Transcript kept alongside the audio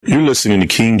You're listening to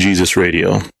King Jesus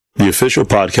Radio, the official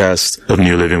podcast of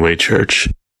New Living Way Church.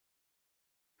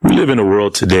 We live in a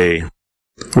world today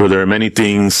where there are many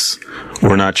things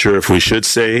we're not sure if we should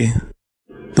say.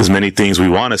 There's many things we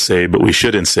want to say, but we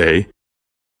shouldn't say.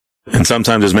 And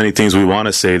sometimes there's many things we want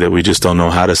to say that we just don't know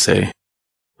how to say.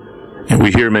 And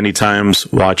we hear many times,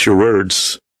 watch your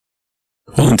words.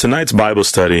 Well, in tonight's Bible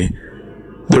study,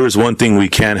 there is one thing we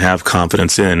can have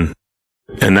confidence in,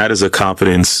 and that is a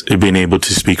confidence in being able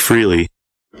to speak freely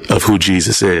of who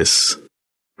Jesus is.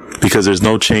 Because there's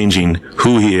no changing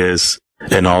who he is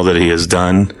and all that he has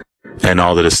done and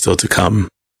all that is still to come.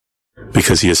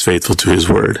 Because he is faithful to his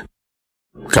word.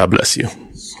 God bless you.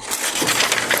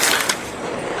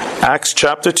 Acts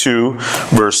chapter 2,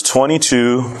 verse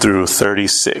 22 through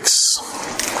 36.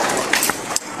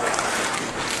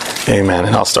 Amen.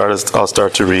 And I'll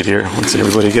start to read here once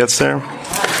everybody gets there.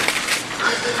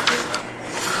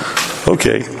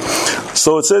 Okay.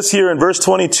 So it says here in verse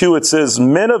 22, it says,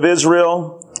 "Men of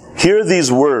Israel, hear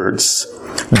these words.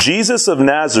 Jesus of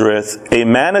Nazareth, a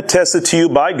man attested to you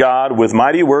by God with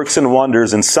mighty works and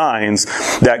wonders and signs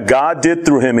that God did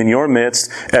through him in your midst,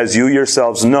 as you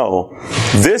yourselves know.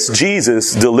 This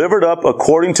Jesus, delivered up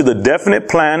according to the definite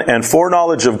plan and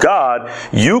foreknowledge of God,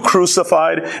 you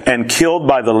crucified and killed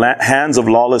by the hands of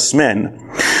lawless men.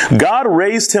 God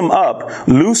raised him up,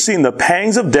 loosing the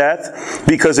pangs of death,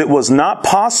 because it was not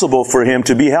possible for him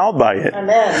to be held by it.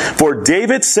 Amen. For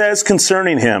David says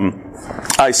concerning him,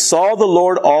 I saw the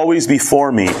Lord always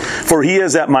before me, for he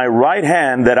is at my right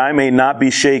hand that I may not be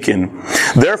shaken.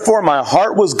 Therefore my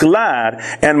heart was glad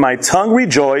and my tongue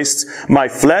rejoiced. My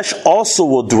flesh also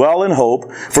will dwell in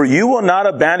hope, for you will not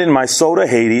abandon my soul to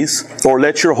Hades, or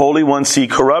let your Holy One see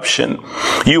corruption.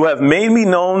 You have made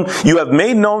known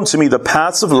to me the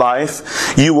paths of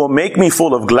life. You will make me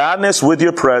full of gladness with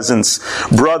your presence.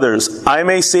 Brothers, I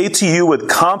may say to you with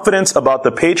confidence about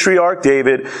the patriarch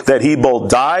David that he both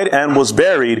died and was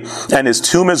buried, and his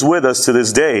tomb is with us to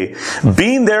this day.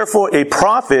 Being therefore a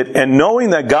prophet, and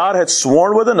knowing that God had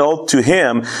sworn with an oath to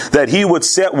him that he would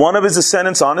set one of his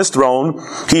descendants on his throne,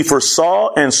 he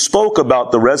foresaw and spoke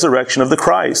about the resurrection of the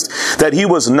Christ, that he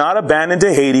was not abandoned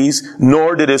to Hades,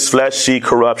 nor did his flesh see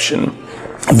corruption.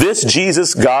 This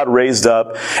Jesus God raised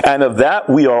up, and of that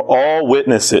we are all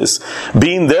witnesses.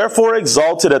 Being therefore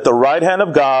exalted at the right hand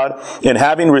of God, and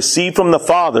having received from the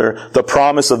Father the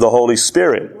promise of the Holy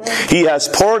Spirit, he has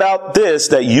poured out this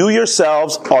that you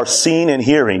yourselves are seeing and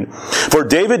hearing. For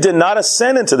David did not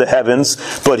ascend into the heavens,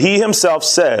 but he himself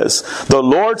says, the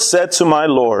Lord said to my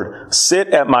Lord, sit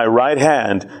at my right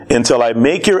hand until I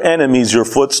make your enemies your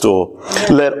footstool.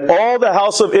 Let all the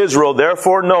house of Israel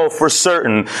therefore know for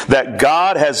certain that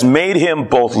God has made him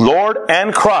both Lord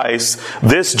and Christ,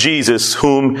 this Jesus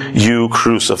whom you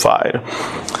crucified."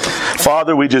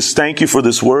 Father, we just thank you for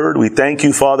this word. We thank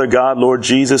you, Father God, Lord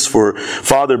Jesus, for,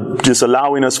 Father, just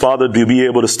allowing us, Father, to be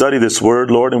able to study this word,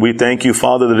 Lord. And we thank you,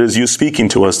 Father, that it is you speaking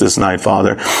to us this night,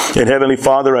 Father. And Heavenly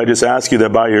Father, I just ask you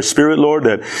that by your Spirit, Lord,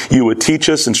 that you would teach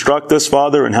us, instruct us,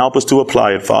 Father, and help us to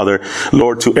apply it, Father,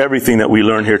 Lord, to everything that we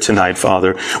learn here tonight,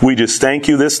 Father. We just thank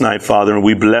you this night, Father, and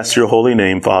we bless your holy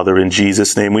name, Father. In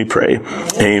Jesus' name we pray.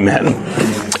 Amen.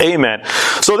 Amen.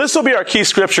 So this will be our key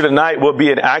scripture tonight. We'll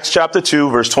be in Acts chapter 2,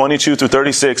 verse 22 through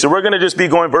 36. And we're going to just be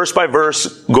going verse by verse,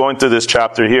 going through this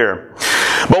chapter here.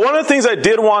 But one of the things I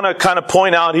did want to kind of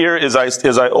point out here as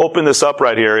I open this up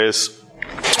right here is,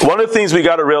 one of the things we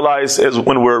got to realize is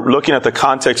when we're looking at the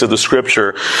context of the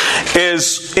scripture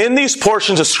is in these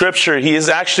portions of scripture,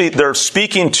 they're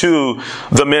speaking to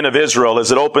the men of Israel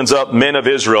as it opens up men of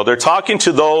Israel. They're talking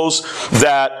to those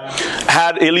that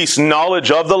had at least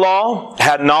knowledge of the law,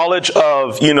 had knowledge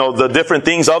of, the different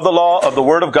things of the law, of the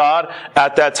word of God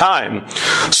at that time.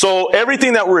 So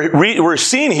everything that we're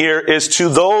seeing here is to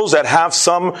those that have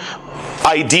some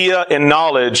idea and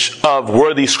knowledge of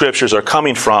where these scriptures are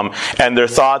coming from and their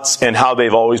thoughts and how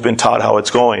they've always been taught how it's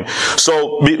going.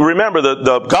 So remember,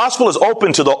 the gospel is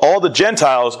open to all the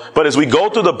Gentiles, but as we go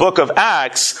through the book of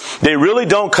Acts, they really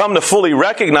don't come to fully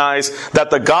recognize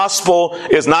that the gospel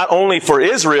is not only for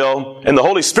Israel and the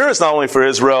Holy Spirit is not only for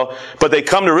Israel, but they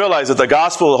come to realize that the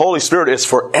gospel of the Holy Spirit is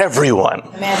for everyone.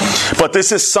 Amen. But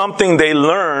this is something they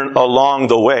learn along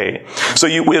the way. So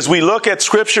as we look at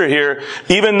scripture here,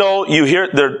 even though you hear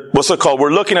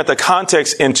we're looking at the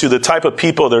context into the type of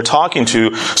people they're talking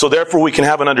to, So therefore we can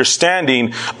have an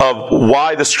understanding of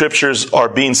why the scriptures are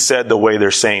being said the way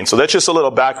they're saying. So that's just a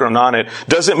little background on it.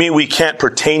 Doesn't mean we can't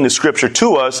pertain the scripture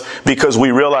to us, because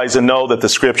we realize and know that the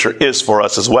scripture is for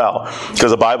us as well.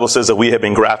 Because the Bible says that we have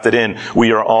been grafted in.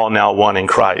 We are all now one in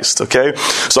Christ. Okay?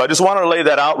 So I just want to lay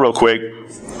that out real quick.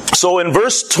 So in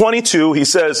verse 22, he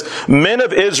says, "Men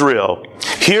of Israel,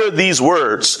 hear these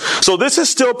words." So this is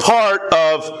still part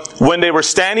of when they were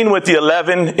standing with the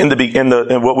 11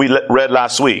 in what we read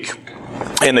last week.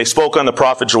 And they spoke on the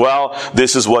prophet Joel.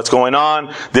 This is what's going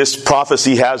on. This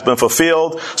prophecy has been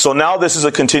fulfilled. So now this is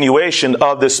a continuation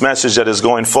of this message that is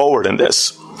going forward in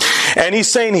this. And he's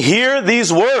saying, hear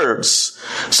these words.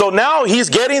 So now he's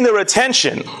getting their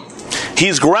attention.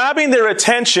 He's grabbing their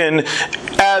attention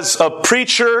as a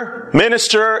preacher,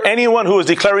 minister, anyone who is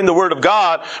declaring the word of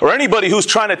God, or anybody who's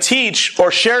trying to teach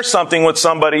or share something with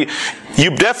somebody.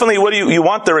 You definitely, you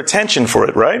want their attention for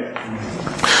it, right?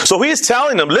 So he's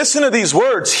telling them, listen to these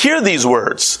words, hear these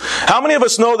words. How many of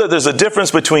us know that there's a difference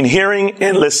between hearing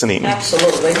and listening?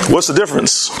 Absolutely. What's the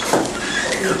difference?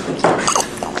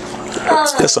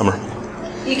 Yes, Summer.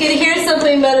 You can hear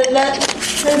something, but that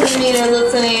doesn't mean you're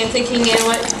listening and taking in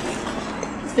what's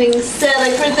being said.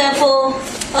 Like, for example,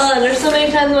 there's so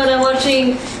many times when I'm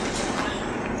watching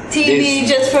TV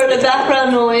just for the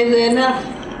background noise and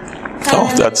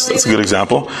oh, that's a good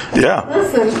example. Yeah.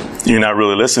 Listen. You're not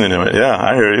really listening to it. Yeah,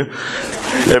 I hear you.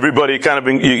 Everybody kind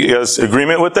of, you guys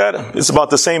agreement with that? It's about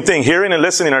the same thing. Hearing and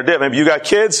listening are different. If you got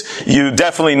kids, you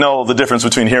definitely know the difference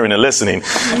between hearing and listening,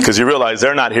 because you realize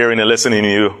they're not hearing and listening to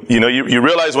you. You know, you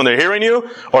realize when they're hearing you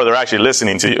or they're actually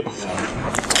listening to you.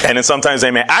 And then sometimes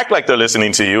they may act like they're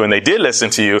listening to you, and they did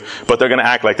listen to you, but they're going to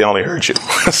act like they only heard you.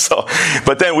 So,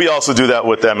 but then we also do that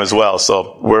with them as well.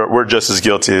 So we're just as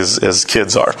guilty as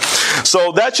kids are.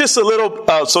 So that's just a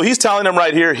little, so he's telling them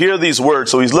right here, hear these words.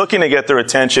 So he's looking to get their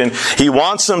attention. He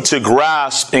wants them to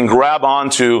grasp and grab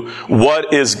onto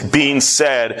what is being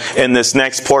said in this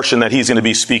next portion that he's going to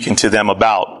be speaking to them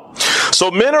about. So,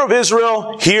 men of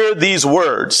Israel, hear these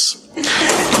words.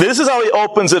 This is how he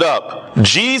opens it up.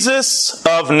 Jesus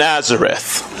of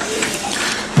Nazareth.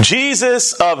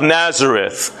 Jesus of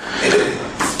Nazareth.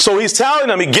 So he's telling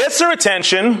them, he gets their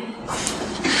attention.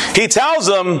 He tells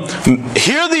them,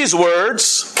 hear these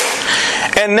words.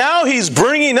 And now he's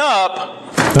bringing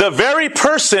up the very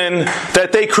person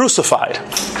that they crucified.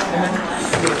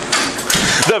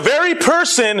 The very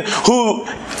person who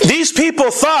these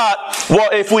people thought, well,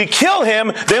 if we kill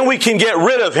him, then we can get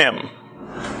rid of him.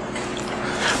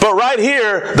 But right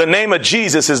here, the name of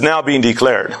Jesus is now being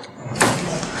declared.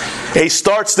 He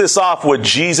starts this off with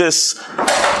Jesus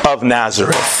of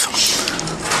Nazareth.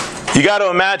 You got to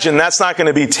imagine that's not going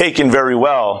to be taken very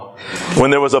well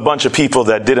when there was a bunch of people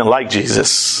that didn't like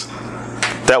Jesus,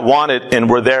 that wanted and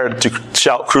were there to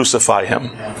shout, crucify him.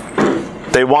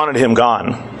 They wanted him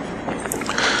gone.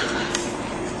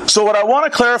 So what I want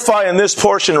to clarify in this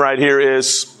portion right here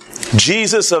is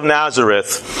Jesus of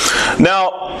Nazareth. Now,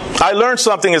 I learned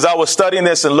something as I was studying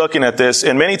this and looking at this,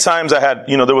 and many times I had,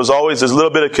 there was always this little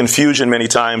bit of confusion many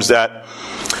times that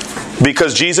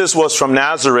because Jesus was from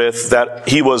Nazareth, that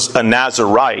he was a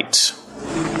Nazarite.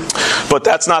 But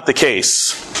that's not the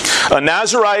case. A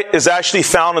Nazarite is actually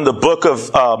found in the book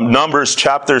of Numbers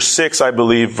chapter 6, I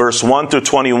believe, verse 1 through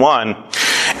 21.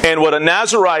 And what a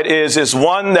Nazarite is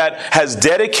one that has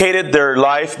dedicated their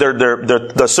life,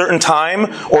 the certain time,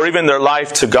 or even their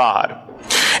life to God.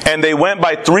 And they went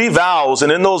by 3 vows,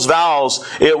 and in those vows,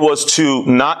 it was to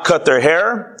not cut their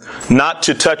hair, not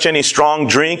to touch any strong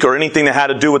drink or anything that had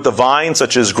to do with the vine,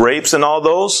 such as grapes and all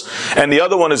those. And the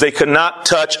other one is they could not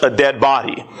touch a dead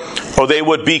body, or they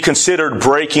would be considered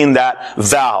breaking that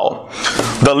vow.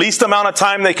 The least amount of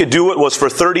time they could do it was for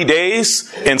 30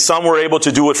 days, and some were able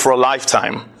to do it for a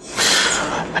lifetime.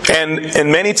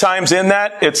 And many times in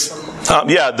that, it's,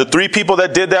 the 3 people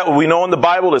that did that, what we know in the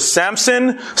Bible is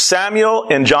Samson, Samuel,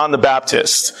 and John the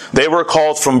Baptist. They were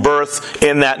called from birth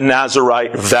in that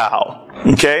Nazarite vow.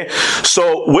 Okay?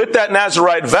 So with that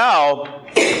Nazarite vow,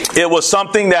 it was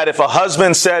something that if a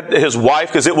husband said to his wife,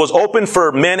 because it was open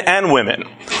for men and women.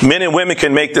 Men and women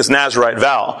can make this Nazarite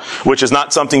vow, which is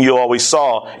not something you always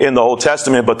saw in the Old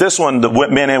Testament, but this one, the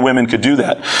men and women could do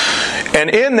that. And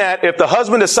in that, if the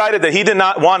husband decided that he did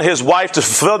not want his wife to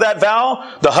fulfill that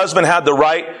vow, the husband had the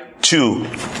right to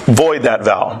void that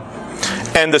vow.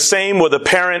 And the same with a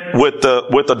parent with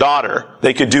the daughter.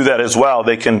 They could do that as well.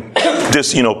 They can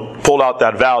just, pull out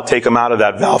that vow, take them out of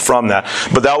that vow from that.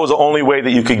 But that was the only way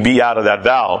that you could be out of that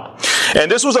vow. And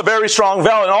this was a very strong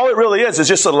vow, and all it really is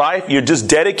just a life. You're just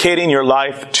dedicating your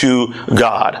life to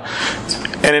God.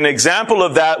 And an example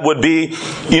of that would be,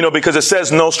 because it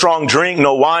says no strong drink,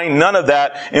 no wine, none of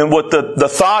that. And what the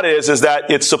thought is that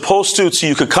it's supposed to, so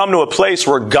you could come to a place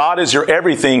where God is your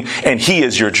everything and He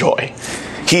is your joy.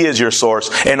 He is your source,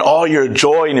 and all your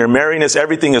joy and your merriness,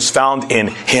 everything is found in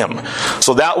Him.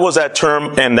 So that was that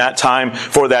term and that time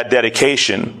for that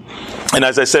dedication. And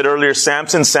as I said earlier,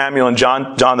 Samson, Samuel, and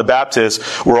John the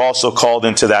Baptist were also called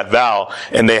into that vow,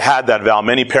 and they had that vow.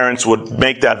 Many parents would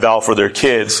make that vow for their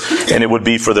kids, and it would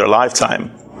be for their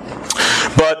lifetime.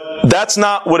 But that's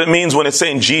not what it means when it's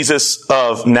saying Jesus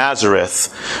of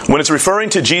Nazareth. When it's referring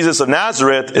to Jesus of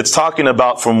Nazareth, it's talking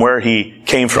about from where He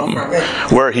came from,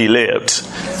 where He lived.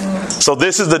 So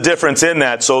this is the difference in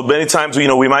that. So many times,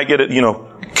 we might get it,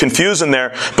 confused in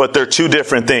there, but they're two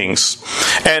different things.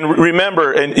 And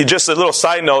remember, and just a little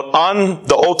side note, on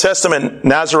the Old Testament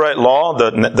Nazirite law,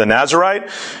 the Nazirite,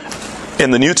 in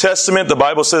the New Testament, the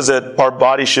Bible says that our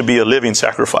body should be a living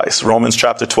sacrifice. Romans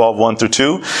chapter 12, 1 through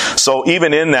 2. So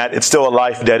even in that, it's still a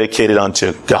life dedicated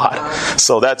unto God.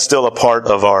 So that's still a part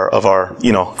of our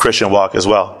Christian walk as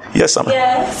well. Yes, Summer?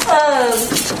 Yeah.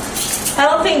 I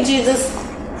don't think Jesus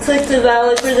took the vow.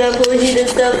 Like, for example, He did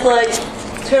stuff like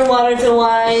turn water to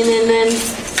wine, and then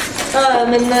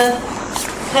in the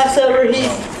Passover, He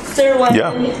stirred wine.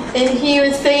 Yeah. And He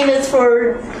was famous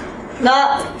for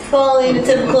not following the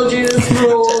typical Jewish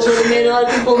rules, and it made a lot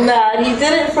of people mad. He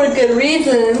did it for good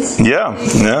reasons. Yeah.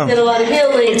 He did a lot of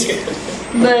healing.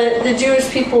 But the Jewish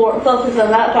people weren't focused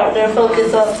on that part. They're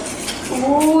focused on,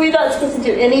 we're not supposed to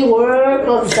do any work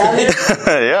on Sabbath.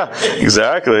 Yeah,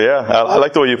 exactly. Yeah, I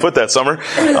like the way you put that, Summer.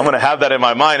 I'm going to have that in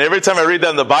my mind every time I read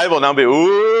that in the Bible. And I'll be,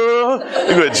 ooh,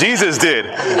 look what Jesus did.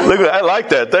 I like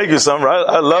that. Thank you, Summer.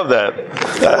 I love that.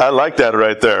 I like that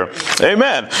right there.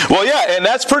 Amen. Well, yeah, and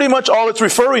that's pretty much all it's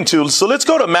referring to. So let's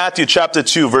go to Matthew chapter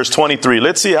 2, verse 23.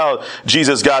 Let's see how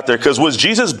Jesus got there. Because was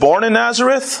Jesus born in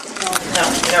Nazareth?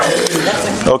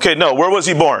 No. Okay, no. Where was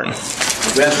He born?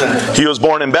 Bethlehem. He was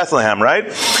born in Bethlehem, right?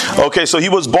 Okay, so He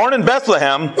was born in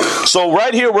Bethlehem. So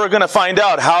right here we're going to find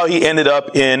out how He ended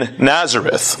up in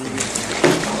Nazareth.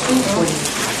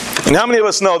 And how many of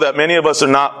us know that many of us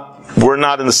we're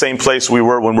not in the same place we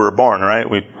were when we were born, right?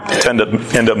 We tend to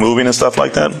end up moving and stuff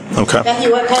like that. Okay.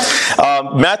 Matthew, what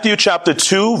passage? Matthew chapter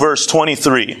 2, verse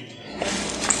 23.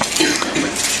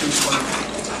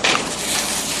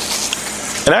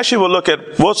 And actually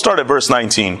we'll start at verse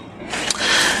 19.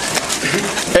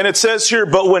 And it says here,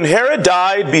 but when Herod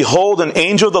died, behold, an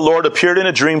angel of the Lord appeared in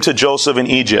a dream to Joseph in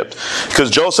Egypt. Because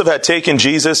Joseph had taken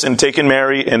Jesus and taken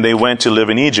Mary, and they went to live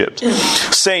in Egypt.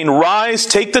 Saying, rise,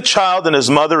 take the child and his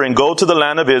mother, and go to the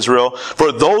land of Israel,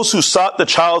 for those who sought the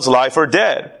child's life are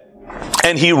dead.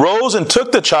 And he rose and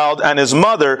took the child and his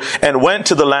mother and went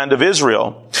to the land of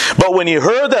Israel. But when he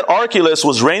heard that Archelaus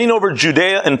was reigning over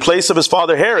Judea in place of his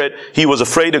father Herod, he was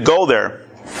afraid to go there.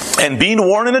 And being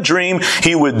warned in a dream,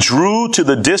 he withdrew to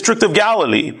the district of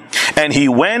Galilee. And he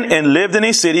went and lived in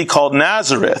a city called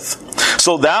Nazareth.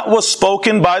 So that was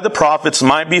spoken by the prophets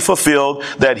might be fulfilled,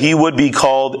 that he would be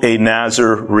called a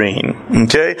Nazarene.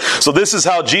 Okay? So this is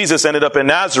how Jesus ended up in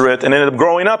Nazareth and ended up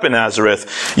growing up in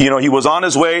Nazareth. He was on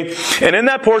his way. And in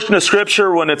that portion of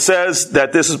scripture, when it says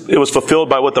that it was fulfilled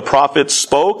by what the prophets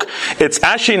spoke, it's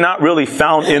actually not really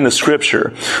found in the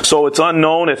scripture. So it's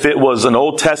unknown if it was an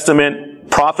Old Testament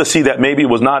prophecy that maybe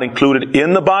was not included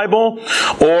in the Bible,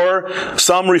 or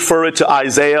some refer it to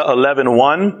Isaiah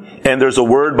 11:1, and there's a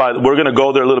word we're going to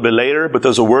go there a little bit later, but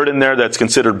there's a word in there that's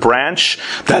considered branch,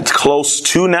 that's close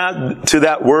to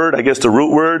that word, I guess the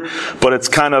root word, but it's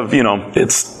kind of,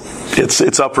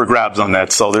 it's up for grabs on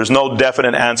that. So there's no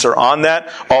definite answer on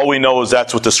that. All we know is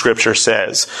that's what the scripture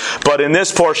says. But in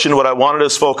this portion, what I wanted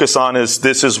us to focus on is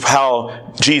this is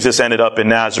how Jesus ended up in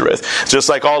Nazareth. Just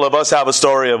like all of us have a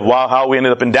story of how we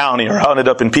ended up in Downey, or how we ended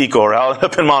up in Pico, or how we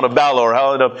ended up in Montebello, or how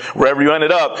we ended up wherever you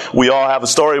ended up. We all have a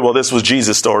story. Well, this was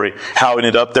Jesus' story, how he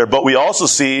ended up there. But we also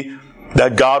see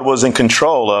that God was in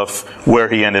control of where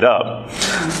he ended up.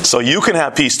 So you can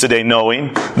have peace today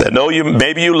knowing that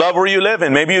maybe you love where you live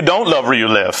and maybe you don't love where you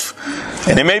live.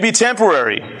 And it may be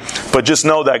temporary, but just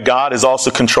know that God is also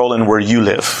controlling where you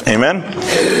live. Amen?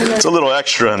 It's a little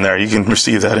extra in there. You can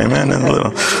receive that. Amen? And a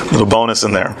little bonus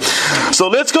in there. So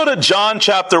let's go to John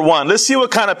chapter 1. Let's see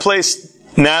what kind of place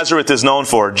Nazareth is known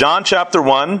for. John chapter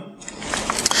 1.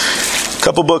 A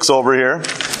couple books over here.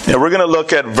 And we're going to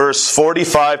look at verse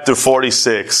 45 through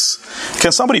 46.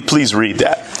 Can somebody please read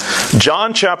that?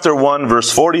 John chapter 1,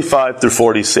 verse 45 through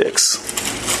 46.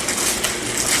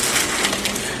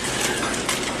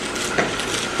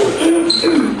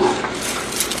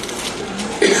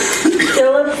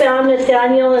 found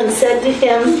Nathanael and said to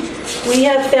him, "We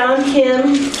have found him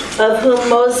of whom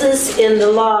Moses in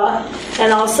the law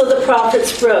and also the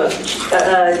prophets wrote,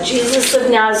 Jesus of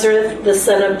Nazareth, the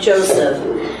son of Joseph."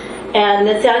 And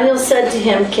Nathanael said to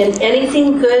him, "Can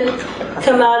anything good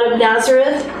come out of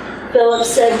Nazareth?" Philip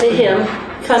said to him,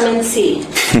 "Come and see."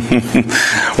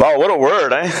 Wow, what a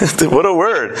word, eh? What a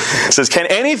word. It says, can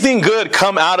anything good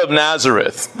come out of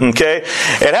Nazareth? Okay?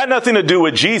 It had nothing to do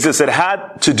with Jesus. It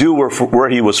had to do with where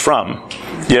he was from.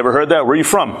 You ever heard that? Where are you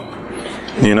from?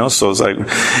 You know, so it's like,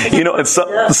 you know, it's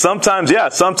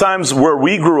sometimes where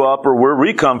we grew up or where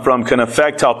we come from can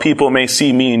affect how people may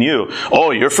see me and you.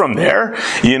 Oh, you're from there?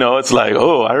 You know, it's like,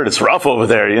 oh, I heard it's rough over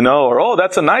there, you know, or oh,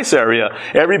 that's a nice area.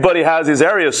 Everybody has these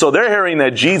areas. So they're hearing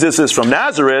that Jesus is from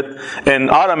Nazareth, and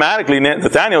automatically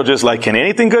Nathanael just like, can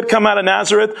anything good come out of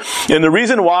Nazareth? And the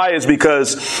reason why is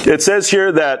because it says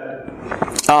here that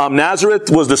Nazareth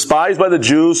was despised by the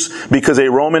Jews because a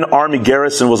Roman army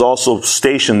garrison was also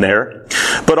stationed there.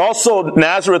 But also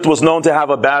Nazareth was known to have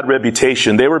a bad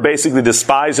reputation. They were basically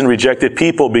despised and rejected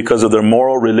people because of their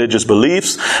moral religious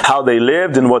beliefs, how they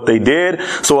lived and what they did.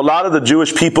 So a lot of the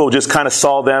Jewish people just kind of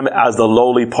saw them as the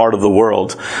lowly part of the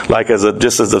world. Like as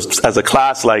a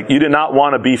class, like you did not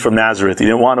want to be from Nazareth. You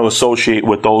didn't want to associate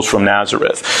with those from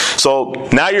Nazareth. So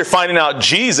now you're finding out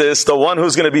Jesus, the one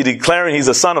who's going to be declaring he's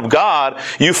the Son of God,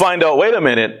 you find out, wait a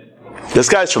minute, this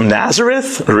guy's from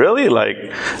Nazareth? Really?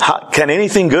 Like, can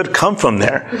anything good come from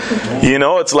there? You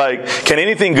know, it's like, can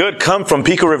anything good come from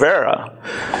Pico Rivera?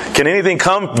 Can anything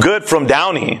come good from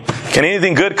Downey? Can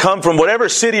anything good come from whatever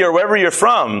city or wherever you're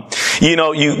from? You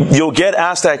know, you'll get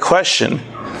asked that question.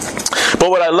 But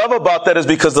what I love about that is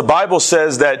because the Bible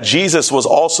says that Jesus was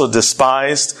also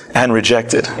despised and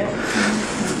rejected.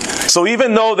 So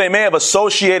even though they may have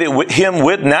associated him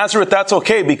with Nazareth, that's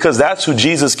okay because that's who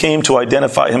Jesus came to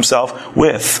identify himself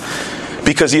with.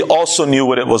 Because he also knew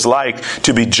what it was like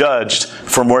to be judged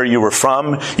from where you were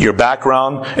from, your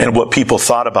background, and what people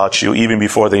thought about you even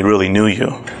before they really knew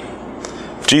you.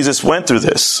 Jesus went through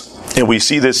this, and we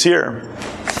see this here.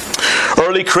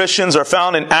 Early Christians are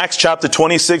found in Acts chapter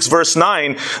 26, verse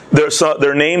 9.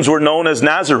 Their names were known as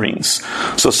Nazarenes.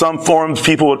 So some forms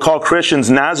people would call Christians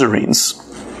Nazarenes.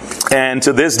 And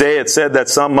to this day, it's said that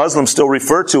some Muslims still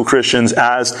refer to Christians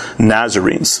as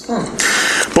Nazarenes.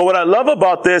 But what I love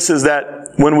about this is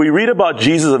that when we read about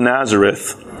Jesus of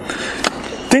Nazareth,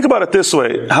 think about it this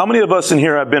way. How many of us in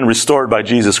here have been restored by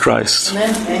Jesus Christ?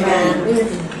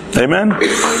 Amen. Amen?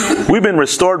 We've been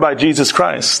restored by Jesus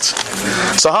Christ.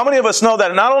 So how many of us know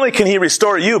that not only can he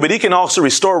restore you, but he can also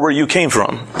restore where you came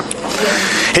from?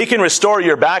 He can restore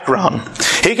your background.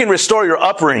 He can restore your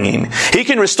upbringing. He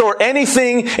can restore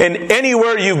anything and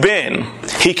anywhere you've been.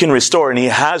 He can restore, and he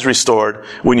has restored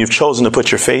when you've chosen to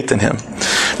put your faith in him.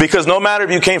 Because no matter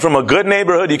if you came from a good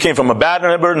neighborhood, you came from a bad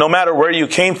neighborhood, no matter where you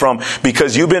came from,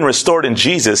 because you've been restored in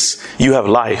Jesus, you have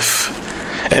life.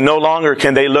 And no longer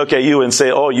can they look at you and say,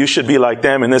 oh, you should be like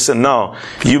them and this and no.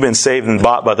 You've been saved and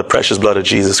bought by the precious blood of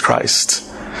Jesus Christ.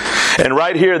 And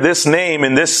right here, this name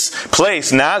in this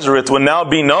place, Nazareth, will now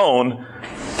be known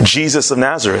Jesus of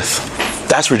Nazareth.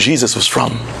 That's where Jesus was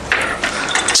from.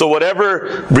 So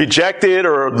whatever rejected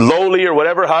or lowly or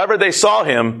whatever, however they saw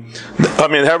him,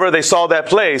 however they saw that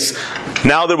place,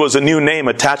 now there was a new name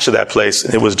attached to that place.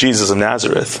 It was Jesus of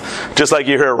Nazareth. Just like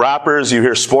you hear rappers, you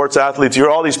hear sports athletes, you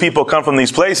hear all these people come from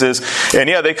these places, and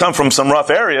yeah, they come from some rough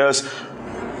areas,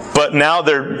 but now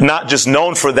they're not just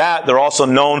known for that, they're also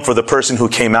known for the person who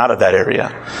came out of that area.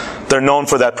 They're known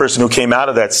for that person who came out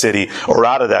of that city or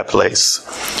out of that place.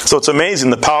 So it's amazing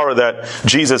the power that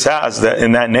Jesus has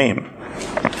in that name.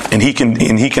 And he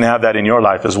can have that in your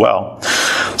life as well.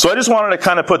 So I just wanted to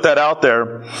kind of put that out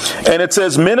there. And it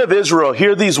says, men of Israel,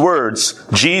 hear these words,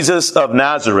 Jesus of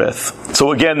Nazareth.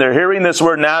 So again, they're hearing this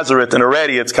word Nazareth, and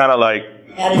already it's kind of like,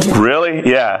 really?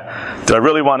 Yeah. Do I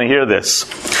really want to hear this?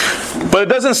 But it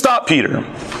doesn't stop Peter.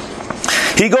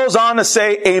 He goes on to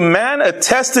say, a man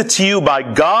attested to you by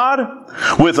God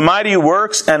with mighty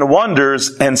works and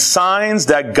wonders and signs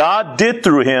that God did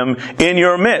through him in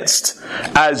your midst,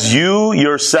 as you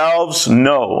yourselves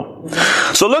know.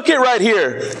 So look at right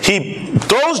here. He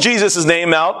throws Jesus'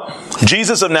 name out,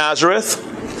 Jesus of Nazareth.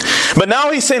 But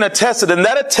now he's saying attested, and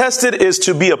that attested is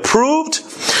to be approved,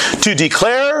 to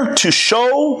declare, to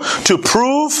show, to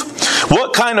prove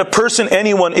what kind of person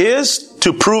anyone is,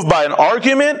 to prove by an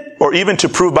argument, or even to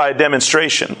prove by a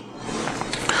demonstration.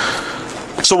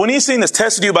 So when he's saying this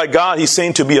tested you by God, he's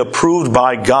saying to be approved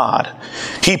by God.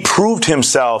 He proved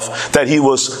himself that he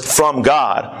was from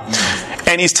God.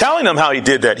 And he's telling them how he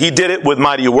did that. He did it with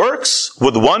mighty works,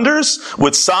 with wonders,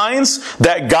 with signs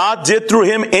that God did through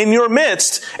him in your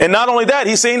midst. And not only that,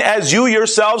 he's saying, as you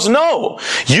yourselves know.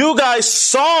 You guys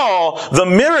saw the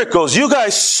miracles. You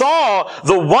guys saw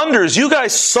the wonders. You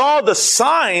guys saw the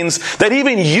signs that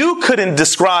even you couldn't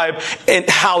describe and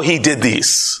how he did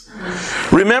these.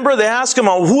 Remember, they ask him,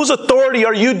 whose authority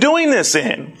are you doing this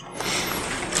in?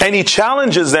 And he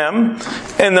challenges them,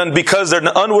 and then because they're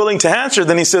unwilling to answer,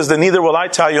 then he says, then neither will I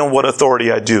tell you on what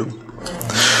authority I do.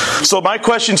 So my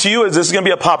question to you is, this is going to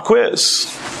be a pop quiz.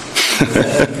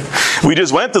 We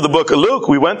just went through the book of Luke.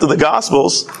 We went through the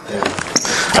Gospels.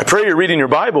 I pray you're reading your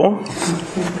Bible.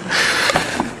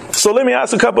 So let me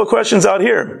ask a couple of questions out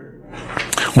here.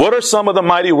 What are some of the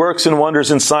mighty works and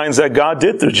wonders and signs that God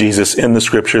did through Jesus in the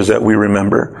scriptures that we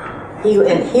remember?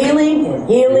 And healing and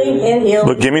healing and healing.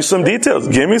 But give me some details.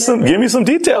 Give me some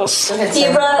details.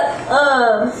 He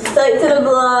brought sight to the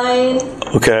blind.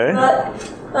 Okay.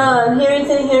 Hearing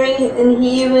to the hearing, and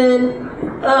he even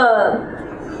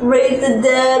raised the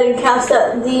dead and cast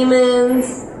out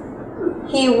demons.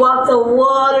 He walked on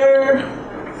water.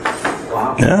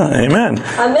 Wow. Yeah, amen.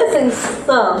 I'm missing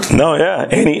some. No, yeah.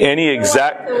 Any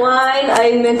exact The wine,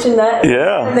 I mentioned that.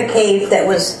 Yeah. In the cave that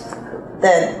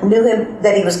knew him,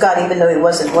 that he was God, even though he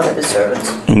wasn't one of his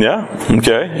servants. Yeah.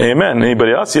 Okay. Amen.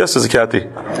 Anybody else? Yes, Sister Kathy.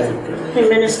 He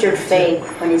ministered faith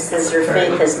when he says your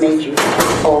faith has made you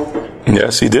whole.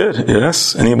 Yes, he did.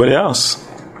 Yes. Anybody else?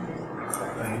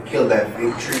 He killed that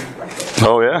fig tree.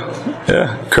 Oh, yeah.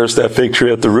 Yeah. Curse that fig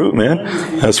tree at the root, man.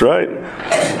 That's right.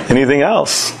 Anything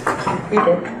else? He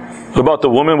did. What about the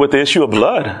woman with the issue of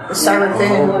blood? The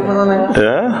Samaritan woman.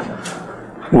 Yeah.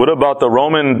 What about the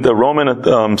Roman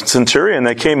centurion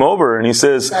that came over and he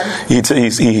says he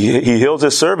heals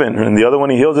his servant, and the other one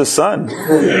he heals his son,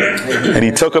 and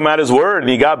he took him at his word and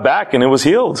he got back and it was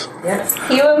healed.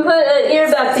 He even put an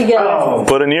ear back together.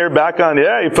 Put an ear back on.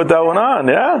 Yeah, he put that one on.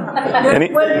 Yeah. And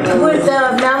he, Would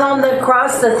the man on the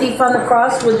cross, the thief on the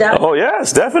cross, would that? oh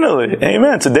yes, definitely.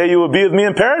 Amen. Today you will be with me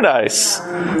in paradise.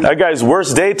 That guy's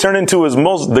worst day turned into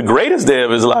the greatest day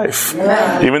of his life.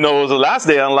 Even though it was the last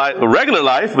day on regular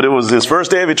life. But it was his first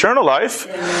day of eternal life.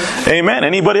 Amen.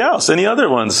 Anybody else? Any other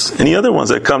ones? Any other ones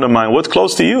that come to mind? What's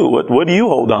close to you? What do you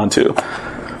hold on to?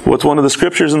 What's one of the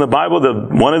scriptures in the Bible?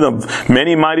 One of the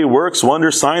many mighty works,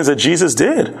 wonders, signs that Jesus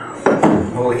did.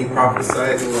 Oh, he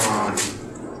prophesied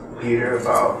to Peter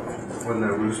about when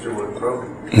the rooster would crow.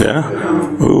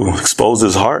 Yeah. Ooh, exposed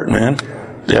his heart, man.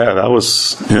 Yeah, that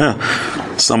was, yeah.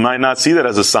 Some might not see that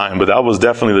as a sign, but that was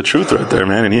definitely the truth right there,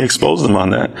 man. And he exposed them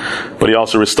on that. But he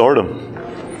also restored them.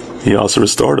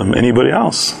 Anybody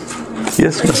else?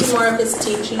 Yes, Miss. More of his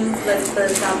teachings, like the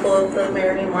example of the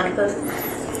Mary and Martha.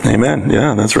 Amen.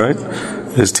 Yeah, that's right.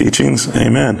 His teachings.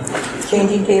 Amen.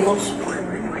 Changing tables.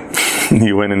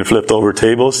 You went and flipped over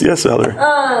tables. Yes, Elder.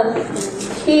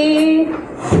 He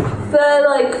fed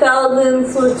like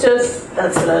thousands with just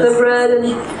the bread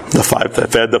and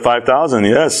Fed the 5,000.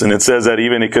 Yes, and it says that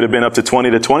even it could have been up to 20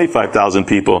 to 25,000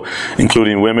 people,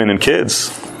 including women and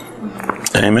kids.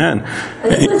 Amen.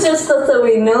 And this is just stuff that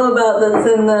we know about that's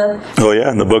in the... Oh yeah,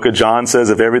 and the book of John says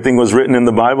if everything was written in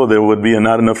the Bible, there would be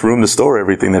not enough room to store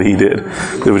everything that he did.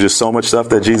 There was just so much stuff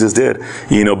that Jesus did.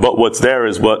 But what's there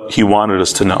is what he wanted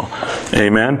us to know.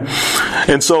 Amen.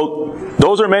 And so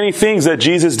those are many things that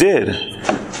Jesus did.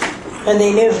 And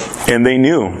they knew.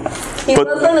 He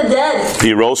rose from the dead.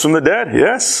 He rose from the dead.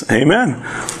 Yes. Amen.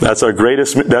 That's our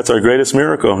greatest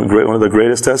miracle. One of the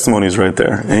greatest testimonies right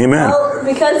there. Amen. Well,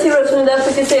 because he rose from the dead,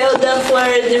 we can say, oh, death, where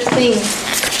is your sting?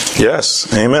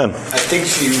 Yes. Amen. I think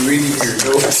she's reading your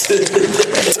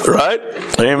notes. Right?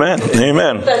 Amen.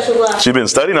 Amen. She's been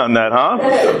studying on that, huh?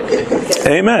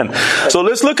 Amen. So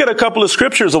let's look at a couple of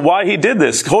scriptures of why he did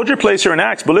this. Hold your place here in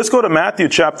Acts, but let's go to Matthew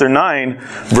chapter 9,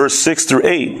 verse 6 through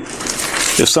 8.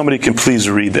 If somebody can please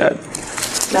read that.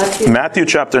 Matthew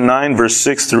chapter 9, verse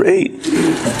 6 through 8.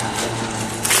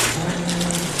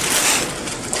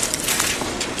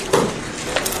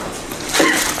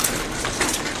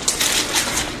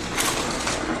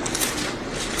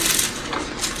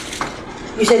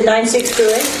 You said 9, 6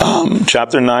 through 8?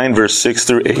 Chapter 9, verse 6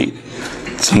 through 8.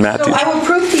 It's in Matthew. So I will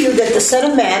prove to you that the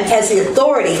Son of Man has the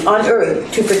authority on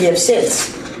earth to forgive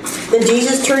sins. Then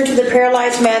Jesus turned to the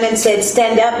paralyzed man and said,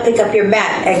 stand up, pick up your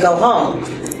mat, and go home.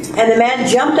 And the man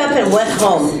jumped up and went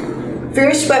home.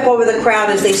 Fear swept over the crowd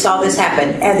as they saw this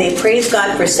happen, and they praised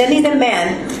God for sending a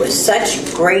man with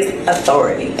such great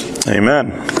authority.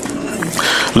 Amen.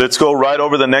 Let's go right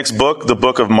over the next book, the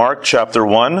book of Mark, chapter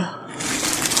 1.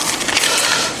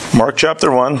 Mark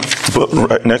chapter 1,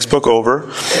 next book over.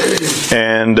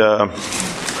 And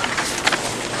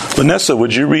Vanessa,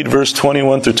 would you read verse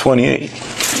 21 through 28?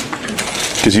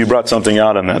 Because you brought something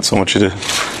out on that, so I want you to...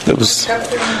 That was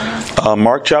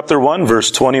Mark chapter 1, verse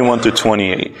 21 through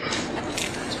 28.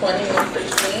 21 through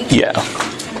 28? Yeah.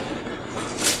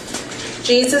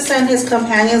 Jesus and his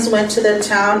companions went to the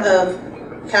town of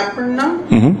Capernaum.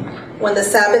 Mm-hmm. When the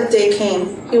Sabbath day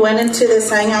came, he went into the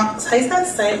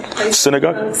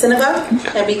synagogue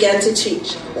and began to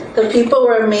teach. The people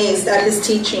were amazed at his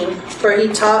teaching, for he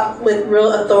taught with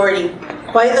real authority,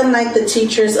 quite unlike the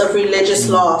teachers of religious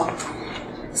law.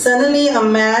 Suddenly, a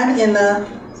man in the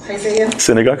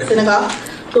synagogue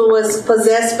who was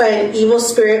possessed by an evil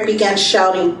spirit began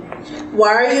shouting,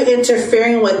 "Why are you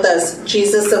interfering with us,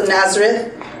 Jesus of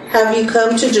Nazareth? Have you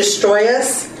come to destroy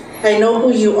us? I know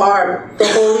who you are, the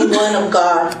Holy One of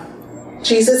God."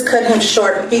 Jesus cut him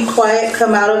short. "Be quiet,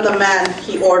 come out of the man,"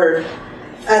 he ordered.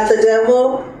 At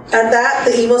that,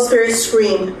 the evil spirit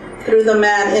screamed, threw the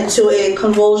man into a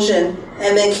convulsion,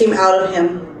 and then came out of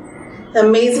him.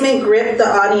 Amazement gripped the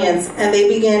audience, and they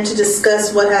began to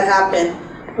discuss what had happened.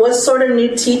 "What sort of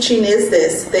new teaching is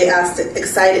this?" they asked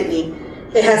excitedly.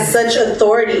 "It has such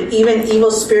authority, even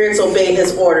evil spirits obey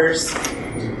his orders."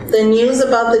 The news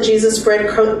about the Jesus spread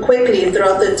quickly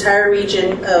throughout the entire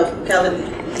region of Galilee.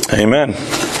 Amen.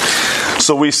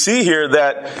 So we see here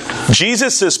that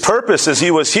Jesus' purpose as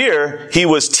he was here, he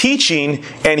was teaching,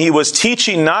 and he was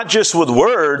teaching not just with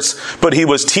words, but he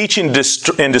was teaching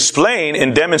and displaying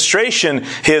in demonstration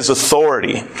his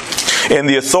authority. And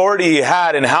the authority he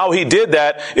had and how he did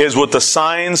that is with the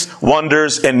signs,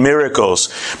 wonders, and miracles.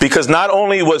 Because not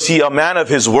only was he a man of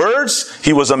his words,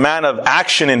 he was a man of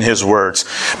action in his words.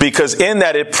 Because in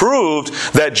that it proved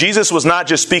that Jesus was not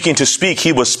just speaking to speak,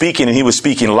 he was speaking, and he was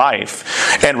speaking life.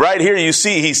 And right here you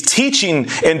see he's teaching,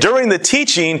 and during the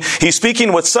teaching, he's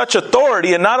speaking with such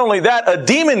authority, and not only that, a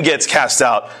demon gets cast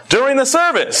out during the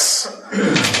service.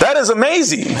 That is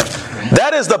amazing.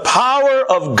 That is the power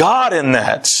of God in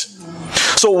that.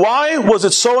 So why was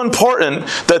it so important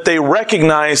that they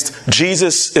recognized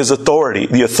Jesus' authority,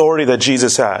 the authority that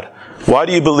Jesus had? Why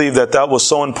do you believe that that was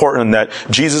so important that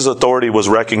Jesus' authority was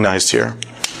recognized here?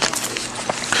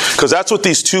 Because that's what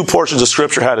these two portions of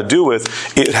Scripture had to do with.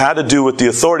 It had to do with the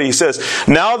authority. He says,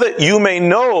 now that you may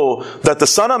know that the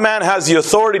Son of Man has the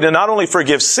authority to not only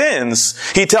forgive sins,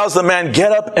 he tells the man,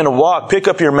 get up and walk, pick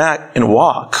up your mat and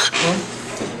walk.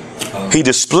 He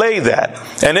displayed that.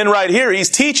 And then right here, he's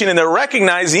teaching, and they're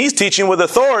recognizing he's teaching with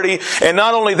authority. And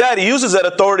not only that, he uses that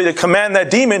authority to command that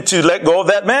demon to let go of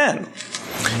that man.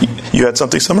 You had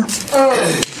something, Summer?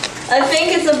 I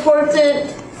think it's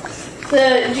important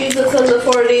that Jesus has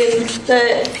authority and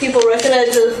that people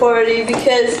recognize his authority,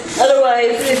 because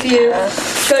otherwise, if you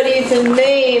try to use his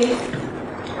name,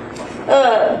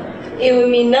 it would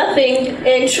mean nothing.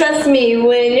 And trust me,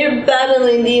 when you're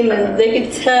battling demons, they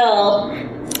can tell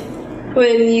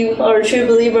when you are a true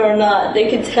believer or not. They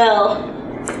can tell.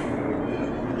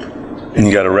 And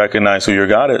you got to recognize who your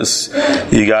God is.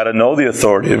 You got to know the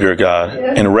authority of your God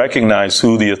and recognize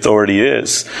who the authority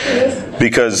is.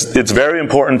 Because it's very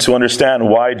important to understand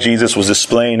why Jesus was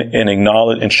displaying and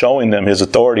acknowledging and showing them his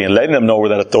authority and letting them know where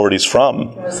that authority is from.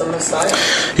 He was a Messiah.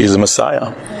 He's a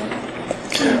Messiah.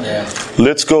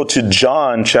 Let's go to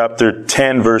John chapter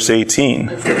 10, verse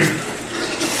 18.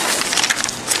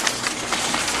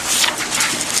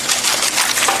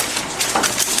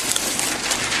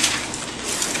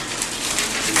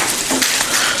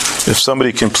 If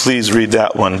somebody can please read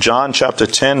that one. John chapter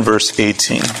 10, verse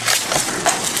 18.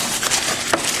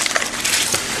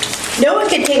 No one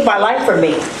can take my life from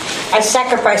me. I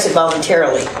sacrifice it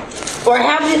voluntarily. For I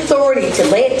have the authority to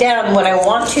lay it down when I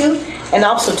want to, and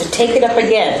also to take it up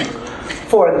again.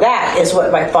 For that is what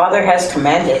my Father has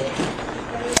commanded.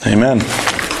 Amen.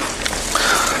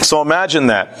 So imagine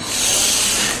that.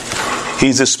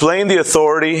 He's displaying the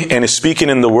authority and is speaking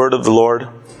in the word of the Lord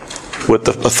with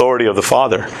the authority of the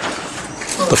Father.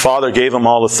 The Father gave him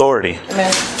all authority.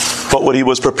 Amen. But what he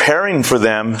was preparing for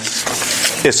them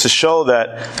is to show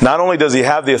that not only does he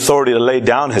have the authority to lay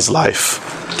down his life,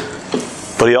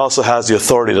 but he also has the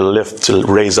authority to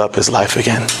raise up his life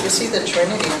again. You see the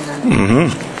Trinity in there.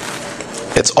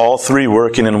 Mm-hmm. It's all three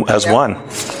working as one.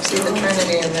 You see the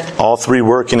Trinity in there. All three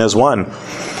working as one.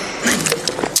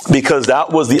 Because that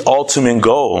was the ultimate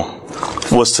goal,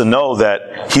 was to know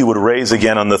that he would raise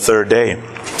again on the third day.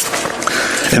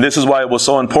 And this is why it was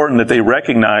so important that they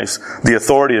recognize the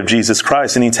authority of Jesus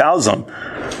Christ. And he tells them,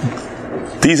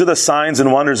 These are the signs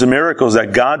and wonders and miracles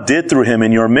that God did through him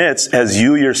in your midst, as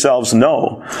you yourselves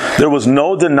know. There was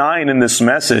no denying in this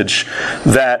message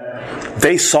that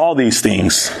they saw these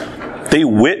things. They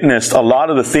witnessed a lot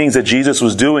of the things that Jesus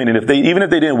was doing, and even if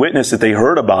they didn't witness it, they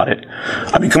heard about it.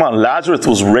 I mean, come on, Lazarus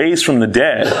was raised from the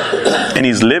dead, and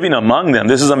he's living among them.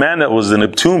 This is a man that was in a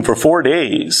tomb for 4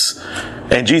 days,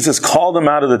 and Jesus called him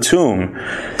out of the tomb.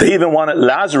 They even wanted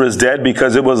Lazarus dead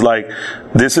because it was like,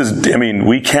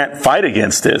 we can't fight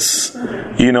against this.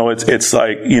 It's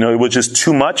like, it was just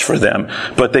too much for them.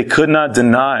 But they could not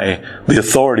deny the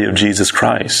authority of Jesus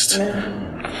Christ.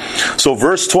 So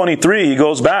verse 23, he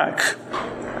goes back.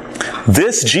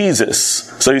 This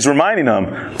Jesus, so he's reminding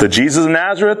them, the Jesus of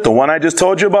Nazareth, the one I just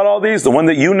told you about all these, the one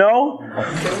that you know,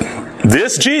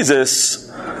 this Jesus,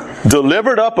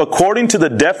 delivered up according to the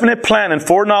definite plan and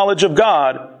foreknowledge of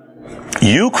God,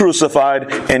 you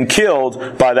crucified and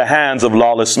killed by the hands of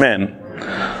lawless men.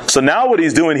 So now what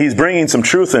he's doing, he's bringing some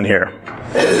truth in here.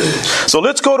 So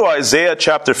let's go to Isaiah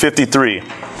chapter 53.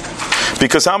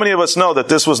 Because how many of us know that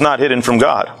this was not hidden from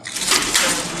God?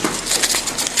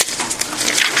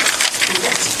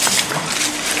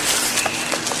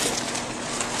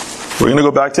 We're going to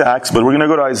go back to Acts, but we're going to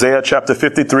go to Isaiah chapter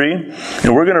 53,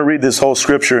 and we're going to read this whole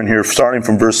scripture in here, starting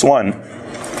from verse 1.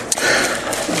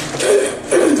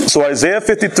 So Isaiah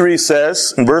 53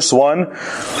 says, in verse 1,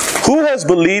 "Who has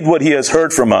believed what he has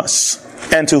heard from us?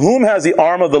 And to whom has the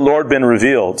arm of the Lord been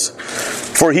revealed?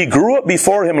 For he grew up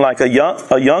before him like a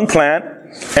young plant,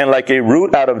 and like a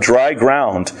root out of dry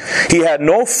ground. He had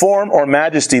no form or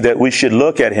majesty that we should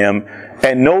look at him,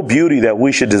 and no beauty that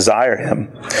we should desire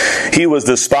him. He was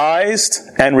despised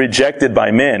and rejected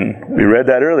by men." We read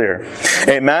that earlier.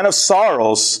 "A man of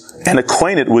sorrows and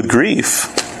acquainted with grief.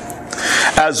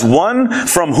 As one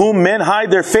from whom men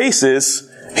hide their faces,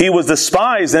 he was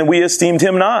despised, and we esteemed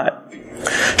him not.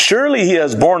 Surely he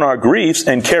has borne our griefs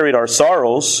and carried our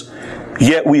sorrows.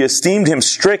 Yet we esteemed him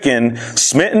stricken,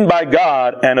 smitten by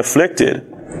God, and afflicted.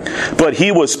 But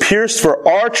he was pierced for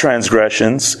our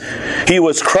transgressions. He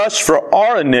was crushed for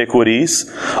our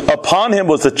iniquities. Upon him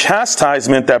was the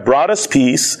chastisement that brought us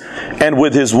peace, and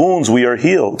with his wounds we are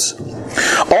healed.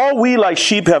 All we like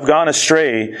sheep have gone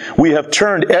astray. We have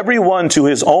turned every one to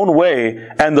his own way,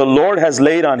 and the Lord has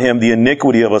laid on him the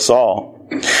iniquity of us all.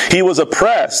 He was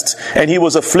oppressed, and he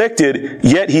was afflicted,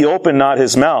 yet he opened not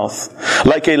his mouth.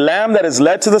 Like a lamb that is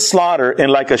led to the slaughter, and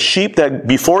like a sheep that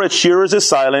before its shearers is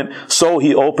silent, so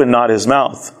he opened not his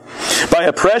mouth. By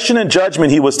oppression and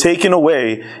judgment he was taken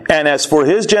away, and as for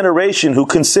his generation who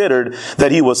considered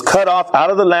that he was cut off out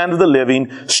of the land of the living,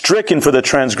 stricken for the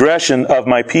transgression of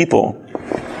my people.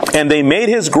 And they made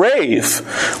his grave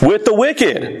with the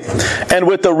wicked, and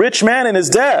with the rich man in his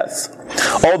death,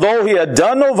 although he had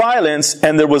done no violence,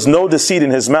 and there was no deceit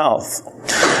in his mouth."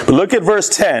 But look at verse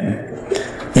 10.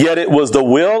 "Yet it was the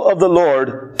will of the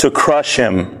Lord to crush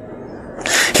him.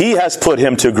 He has put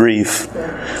him to grief.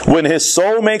 When his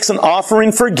soul makes an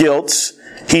offering for guilt,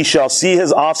 he shall see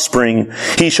his offspring.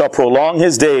 He shall prolong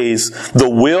his days. The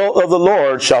will of the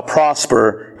Lord shall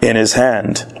prosper in his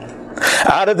hand.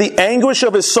 Out of the anguish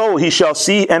of his soul he shall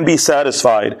see and be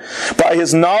satisfied. By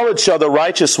his knowledge shall the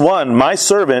righteous one, my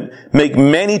servant, make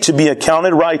many to be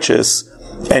accounted righteous,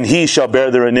 and he shall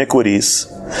bear their iniquities.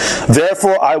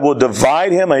 Therefore I will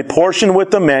divide him a portion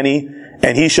with the many,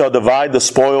 and he shall divide the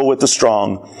spoil with the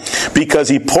strong. Because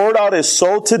he poured out his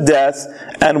soul to death,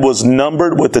 and was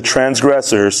numbered with the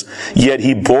transgressors. Yet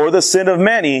he bore the sin of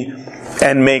many,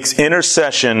 and makes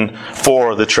intercession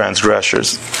for the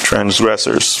transgressors.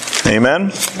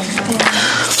 Amen?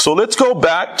 So let's go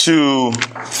back to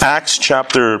Acts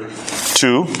chapter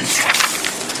 2.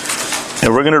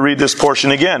 And we're going to read this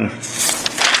portion again.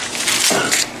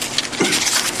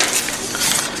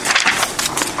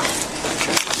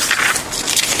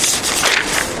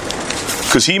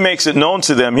 Because he makes it known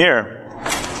to them here.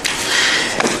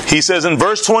 He says in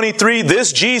verse 23,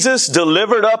 "This Jesus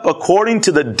delivered up according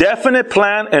to the definite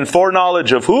plan and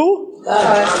foreknowledge of who?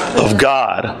 God. Of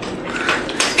God."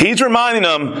 He's reminding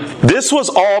them, this was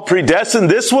all predestined.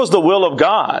 This was the will of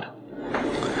God.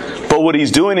 But what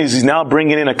he's doing is he's now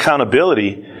bringing in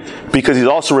accountability, because he's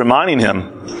also reminding him,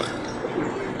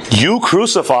 you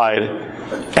crucified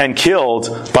and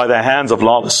killed by the hands of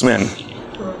lawless men.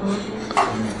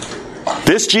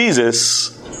 This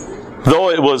Jesus, though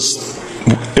it was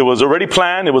already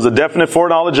planned, it was a definite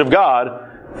foreknowledge of God,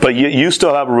 but you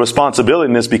still have a responsibility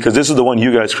in this, because this is the one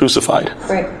you guys crucified.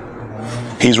 Right.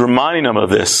 He's reminding them of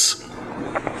this.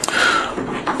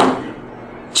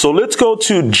 So let's go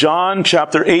to John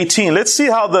chapter 18. Let's see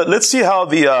how the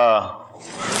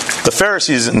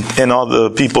Pharisees and all the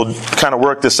people kind of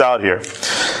work this out here.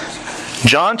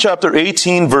 John chapter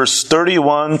 18, verse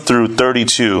 31 through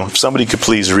 32. If somebody could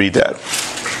please read that.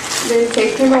 Then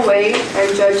take him away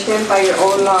and judge him by your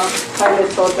own law,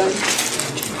 Pilate told them.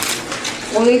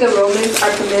 Only the Romans are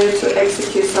permitted to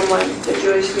execute someone, the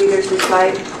Jewish leaders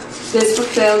replied. This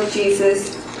fulfilled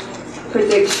Jesus'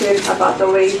 prediction about the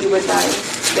way he would die.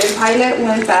 Then Pilate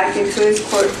went back into his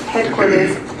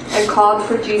headquarters and called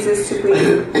for Jesus to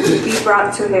be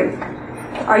brought to him.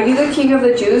 Are you the king of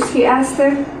the Jews? He asked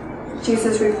him.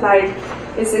 Jesus replied,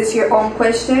 is this your own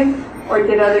question, or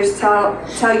did others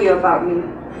tell you about me?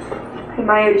 Am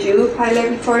I a Jew?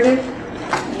 Pilate retorted.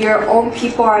 Your own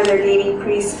people are their leading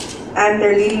priests, and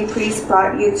their leading priests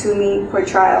brought you to me for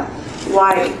trial.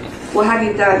 Why? What have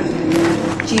you done?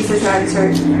 Jesus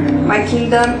answered, my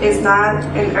kingdom is not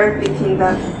an earthly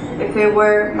kingdom. If it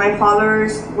were, my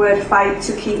followers would fight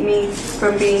to keep me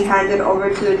from being handed over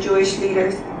to the Jewish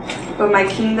leaders. But my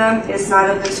kingdom is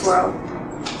not of this world.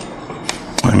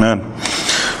 Amen.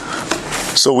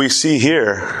 So we see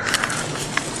here,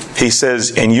 he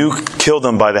says, and you killed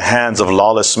them by the hands of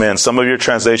lawless men. Some of your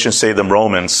translations say them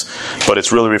Romans, but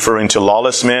it's really referring to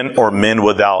lawless men or men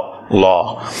without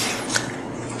law.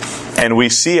 And we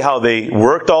see how they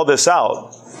worked all this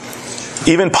out.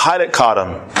 Even Pilate caught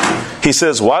him. He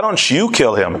says, why don't you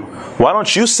kill him? Why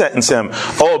don't you sentence him?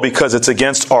 Oh, because it's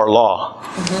against our law.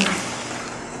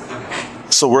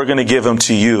 So we're going to give him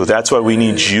to you. That's why we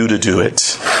need you to do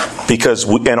it. Because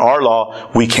in our law,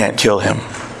 we can't kill him.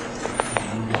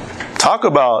 Talk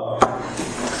about,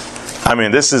 I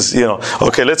mean, this is,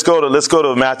 okay, let's go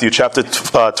to Matthew chapter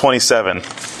 27.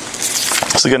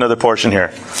 Let's look at another portion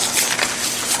here.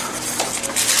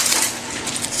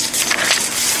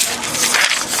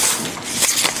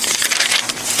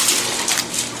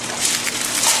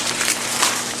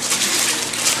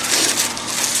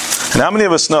 And how many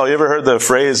of us know, you ever heard the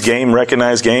phrase game,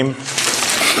 recognize game?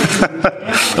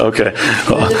 Okay.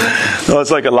 Well,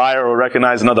 it's like a liar will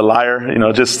recognize another liar,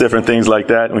 just different things like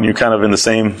that when you're kind of in the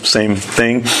same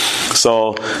thing.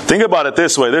 So think about it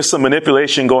this way. There's some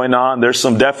manipulation going on. There's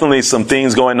definitely some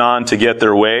things going on to get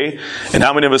their way. And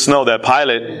how many of us know that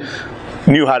Pilate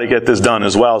knew how to get this done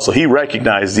as well? So he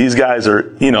recognized these guys are,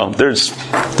 there's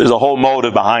a whole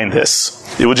motive behind this.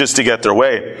 It was just to get their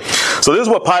way. So this is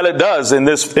what Pilate does in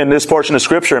this portion of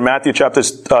Scripture in Matthew chapter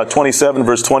 27,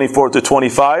 verse 24 to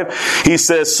 25. He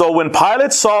says, so when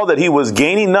Pilate saw that he was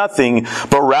gaining nothing,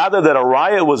 but rather that a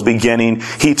riot was beginning,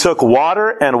 he took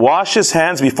water and washed his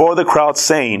hands before the crowd,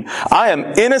 saying, I am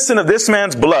innocent of this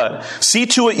man's blood. See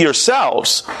to it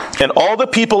yourselves. And all the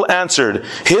people answered,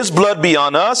 his blood be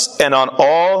on us and on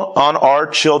our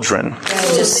children.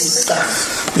 They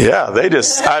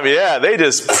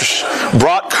just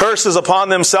brought curses upon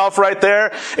themselves right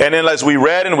there. And then as we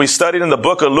read and we studied in the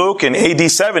book of Luke in AD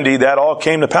 70, that all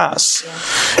came to pass.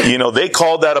 They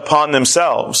called that upon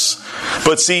themselves.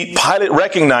 But see, Pilate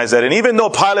recognized that. And even though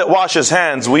Pilate washed his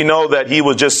hands, we know that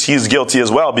he's guilty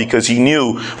as well because he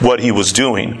knew what he was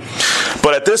doing.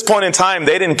 But at this point in time,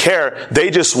 they didn't care. They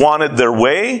just wanted their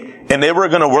way, and they were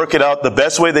going to work it out the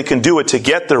best way they can do it to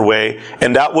get their way.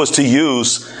 And that was to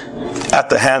use at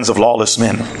the hands of lawless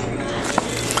men.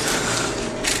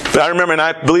 But I remember, and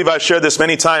I believe I've shared this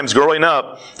many times, growing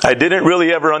up, I didn't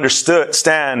really ever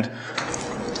understand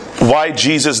why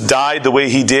Jesus died the way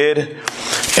he did.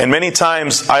 And many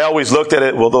times I always looked at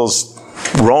it, well, those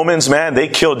Romans, man, they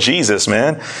killed Jesus,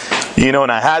 man.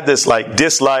 And I had this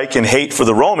dislike and hate for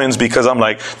the Romans because I'm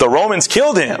like, the Romans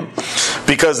killed him.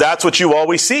 Because that's what you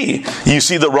always see. You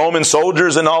see the Roman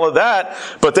soldiers and all of that.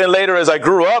 But then later as I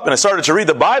grew up and I started to read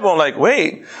the Bible, I'm like,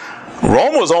 wait,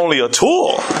 Rome was only a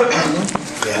tool.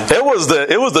 It was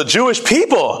the Jewish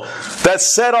people that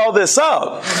set all this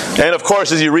up. And of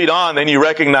course, as you read on, then you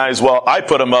recognize, well, I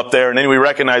put them up there, and then we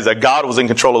recognize that God was in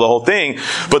control of the whole thing.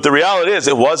 But the reality is,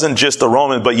 it wasn't just the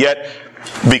Romans, but yet,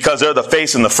 because they're the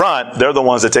face in the front, they're the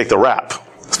ones that take the rap.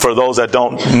 For those that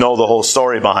don't know the whole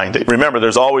story behind it. Remember,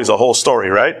 there's always a whole story,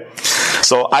 right?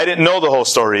 So I didn't know the whole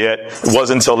story yet. It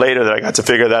wasn't until later that I got to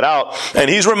figure that out. And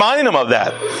he's reminding them of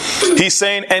that. He's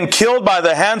saying, and killed by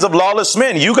the hands of lawless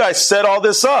men. You guys set all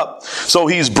this up. So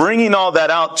he's bringing all that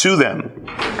out to them.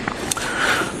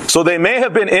 So they may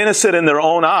have been innocent in their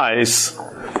own eyes,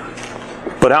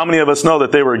 but how many of us know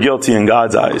that they were guilty in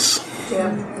God's eyes?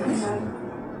 Yeah.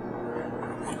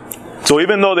 So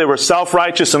even though they were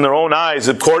self-righteous in their own eyes,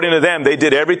 according to them, they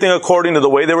did everything according to the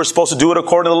way they were supposed to do it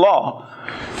according to the law.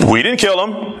 We didn't kill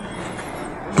them.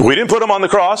 We didn't put them on the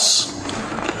cross.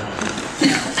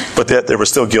 But they were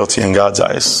still guilty in God's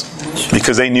eyes.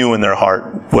 Because they knew in their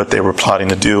heart what they were plotting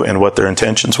to do and what their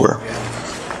intentions were.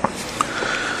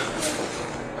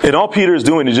 And all Peter is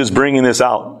doing is just bringing this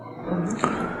out.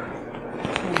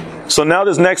 So now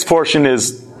this next portion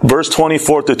is verse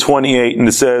 24 to 28, and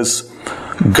it says,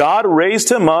 God raised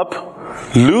him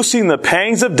up, loosing the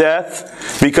pangs of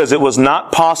death, because it was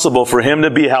not possible for him to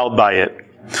be held by it.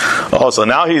 Oh, so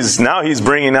now he's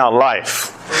bringing out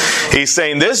life. He's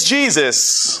saying, this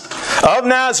Jesus of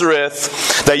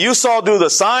Nazareth that you saw do the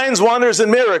signs, wonders,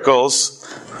 and miracles,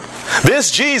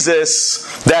 this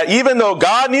Jesus that even though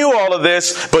God knew all of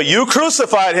this, but you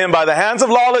crucified him by the hands of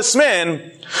lawless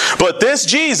men, but this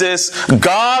Jesus,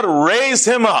 God raised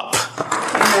him up.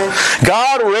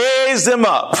 God raised him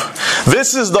up.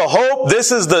 This is the hope.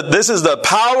 This is the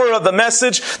power of the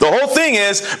message. The whole thing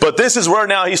is, but this is where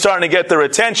now he's starting to get their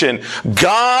attention.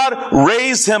 God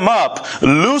raised him up,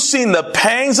 loosing the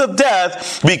pangs of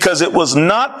death, because it was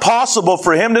not possible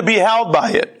for him to be held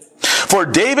by it. For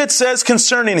David says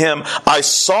concerning him, I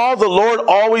saw the Lord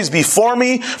always before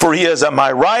me, for he is at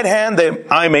my right hand, that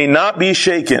I may not be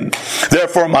shaken.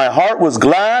 Therefore my heart was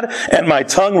glad, and my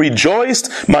tongue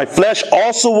rejoiced. My flesh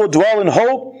also will dwell in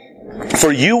hope.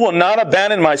 For you will not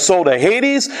abandon my soul to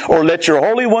Hades, or let your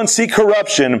Holy One see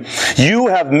corruption. You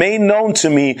have made known to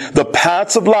me the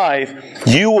paths of life.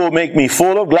 You will make me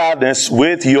full of gladness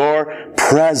with your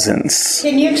presence.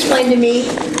 Can you explain to me,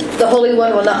 the Holy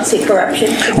One will not see corruption?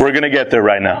 We're going to get there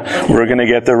right now. We're going to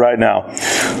get there right now.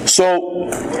 So,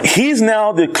 he's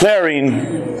now declaring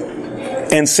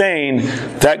and saying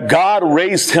that God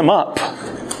raised him up.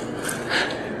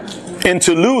 And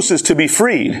to loose is to be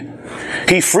freed.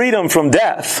 He freed him from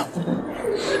death.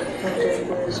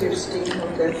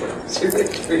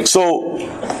 So,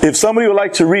 if somebody would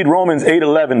like to read Romans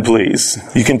 8:11, please,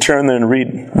 you can turn there and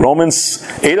read Romans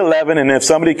 8:11, and if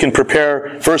somebody can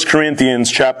prepare 1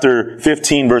 Corinthians chapter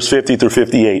 15, verse 50 through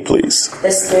 58, please.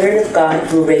 The Spirit of God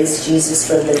who raised Jesus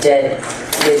from the dead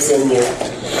lives in you.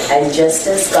 And just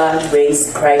as God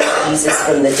raised Christ Jesus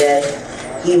from the dead,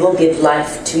 he will give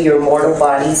life to your mortal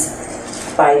bodies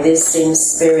by this same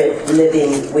Spirit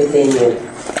living within you.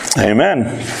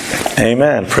 Amen.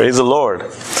 Amen. Praise the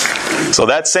Lord. So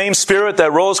that same Spirit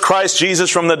that rose Christ Jesus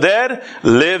from the dead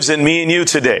lives in me and you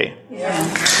today. Yeah.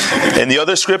 And the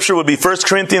other scripture would be 1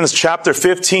 Corinthians chapter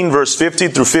 15, verse 50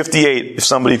 through 58. If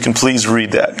somebody can please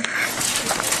read that.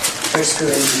 1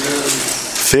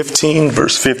 Corinthians 15,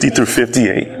 verse 50 through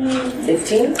 58.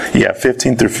 15? Yeah,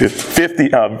 15 through 50.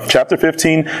 Chapter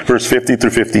 15, verse 50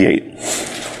 through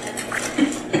 58.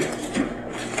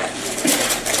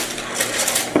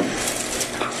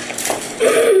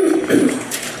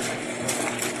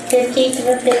 50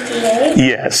 through 58?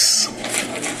 Yes.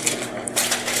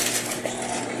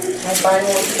 My Bible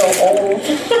is so old.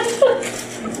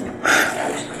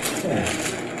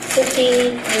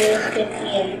 50 through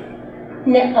 58.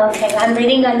 No, okay, I'm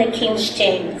reading on the King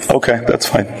James. Okay, that's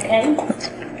fine. Okay?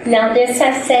 Now this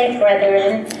I say,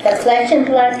 brethren, that flesh and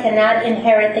blood cannot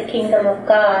inherit the kingdom of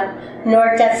God,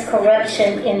 nor does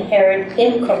corruption inherit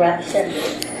incorruption.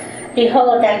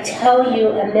 Behold, I tell you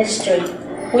a mystery.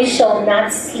 We shall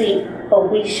not sleep, but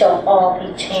we shall all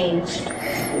be changed.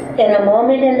 In a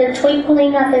moment, in the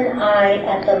twinkling of an eye,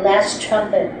 at the last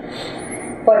trumpet.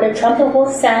 For the trumpet will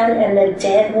sound, and the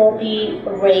dead will be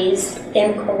raised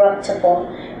incorruptible,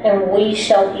 and we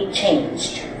shall be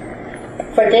changed.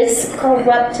 For this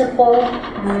corruptible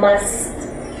must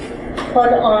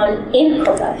put on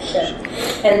incorruption,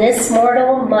 and this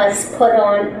mortal must put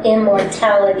on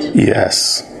immortality.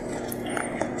 Yes.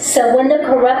 So when the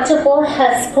corruptible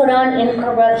has put on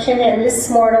incorruption and this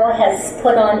mortal has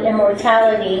put on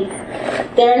immortality,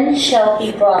 then shall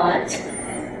be brought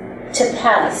to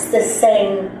pass the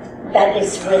saying that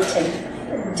is written,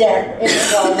 death is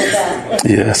swallowed up.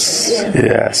 Yes,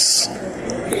 yes.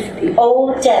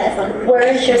 O death,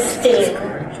 where is your sting?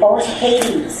 O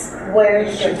Hades, where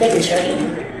is your victory?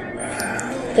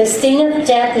 The sting of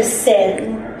death is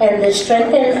sin, and the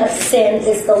strength of sin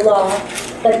is the law.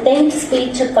 But thanks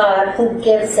be to God who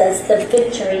gives us the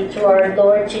victory through our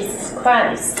Lord Jesus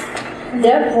Christ.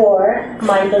 Therefore,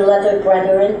 my beloved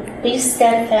brethren, be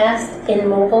steadfast,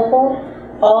 immovable,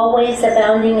 always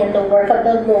abounding in the work of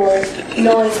the Lord,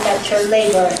 knowing that your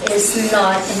labor is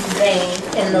not in vain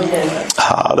in the Lord.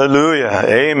 Hallelujah.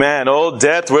 Amen. O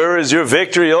death, where is your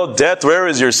victory? O death, where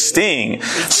is your sting?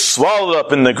 Swallowed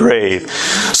up in the grave.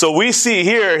 So we see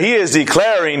here, he is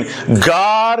declaring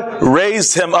God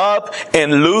raised him up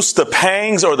and loosed the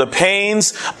pangs or the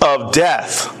pains of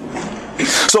death.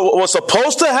 So what was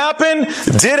supposed to happen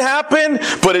did happen,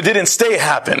 but it didn't stay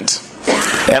happened.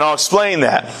 And I'll explain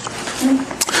that.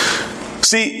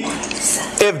 See,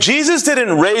 if Jesus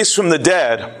didn't raise from the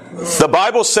dead, the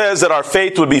Bible says that our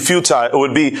faith would be futile, it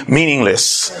would be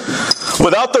meaningless,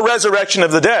 without the resurrection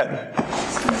of the dead.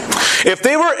 If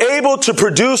they were able to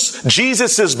produce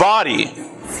Jesus' body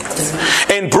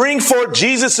and bring forth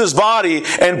Jesus' body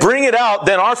and bring it out,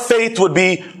 then our faith would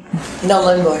be null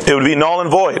and void. It would be null and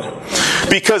void.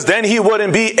 Because then he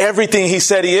wouldn't be everything he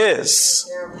said he is.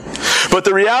 But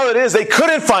the reality is they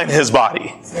couldn't find his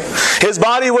body. His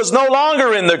body was no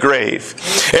longer in the grave.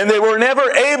 And they were never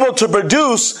able to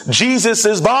produce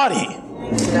Jesus' body.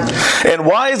 And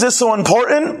why is this so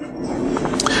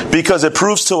important? Because it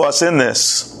proves to us in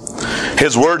this,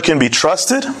 his word can be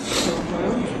trusted.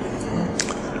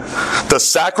 The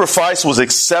sacrifice was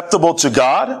acceptable to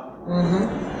God.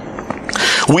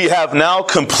 We have now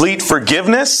complete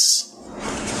forgiveness.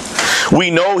 We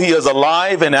know he is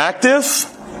alive and active.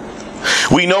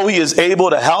 We know he is able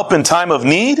to help in time of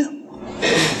need.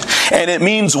 And it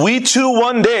means we too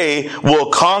one day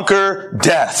will conquer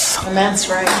death. And that's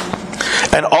right.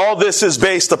 And all this is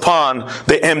based upon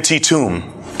the empty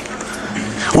tomb.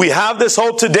 We have this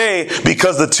hope today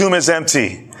because the tomb is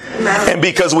empty. And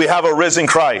because we have a risen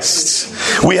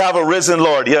Christ. We have a risen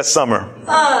Lord. Yes, Summer.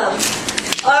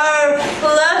 Our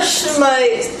flesh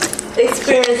might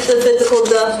experience the physical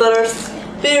death, but our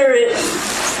spirit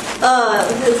is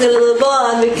going to live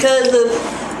on because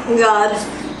of God.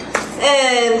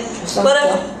 And what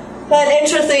I find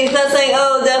interesting, it's not saying,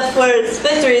 oh, death where it's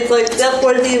victory. It's like death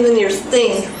where it's even your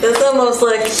sting. That's almost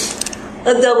like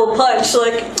a double punch.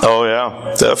 Like, oh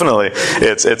yeah, definitely.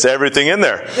 It's everything in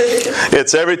there.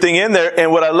 It's everything in there.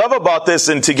 And what I love about this,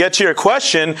 and to get to your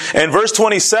question, in verse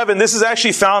 27, this is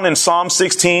actually found in Psalm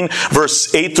 16,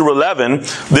 verse 8 through 11.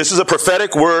 This is a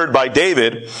prophetic word by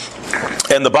David.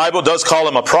 And the Bible does call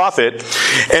him a prophet.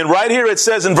 And right here it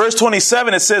says, in verse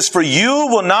 27, it says, "For you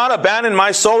will not abandon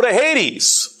my soul to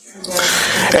Hades."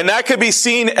 And that could be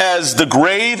seen as the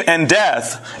grave and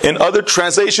death. In other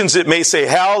translations, it may say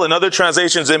hell. In other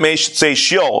translations, it may say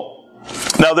Sheol.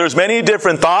 Now, there's many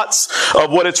different thoughts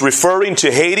of what it's referring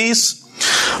to Hades.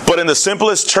 But in the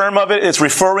simplest term of it, it's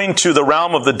referring to the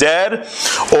realm of the dead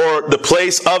or the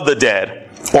place of the dead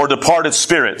or departed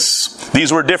spirits.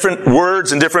 These were different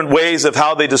words and different ways of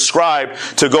how they describe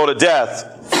to go to death.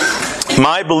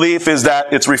 My belief is that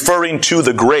it's referring to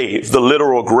the grave, the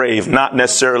literal grave, not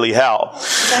necessarily hell.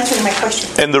 Answering my question.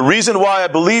 And the reason why I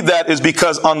believe that is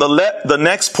because on the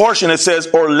next portion it says,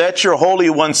 "Or let your Holy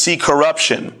One see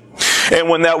corruption." And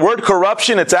when that word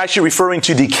corruption, it's actually referring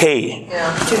to decay.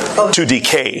 Yeah. To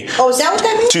decay. Oh, is that what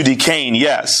that means? To decaying,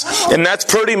 yes. Oh. And that's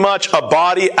pretty much a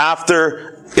body after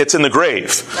it's in the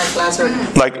grave. Like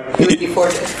Lazarus. Like, he would be 4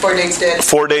 days dead.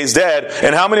 4 days dead.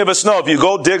 And how many of us know if you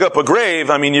go dig up a grave,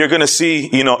 I mean, you're going to see,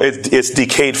 it's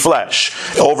decayed flesh.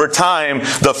 Over time,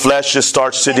 the flesh just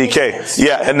starts to decay.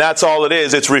 Yeah, and that's all it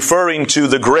is. It's referring to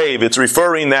the grave. It's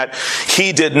referring that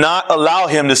he did not allow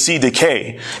him to see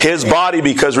decay. His body,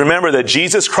 because remember that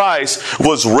Jesus Christ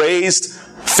was raised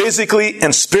physically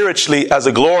and spiritually as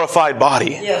a glorified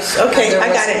body. Yes. Okay,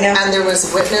 I got it now. And there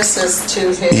was witnesses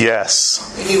to him.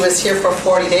 Yes. He was here for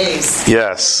 40 days.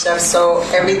 Yes. So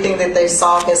everything that they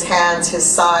saw, his hands, his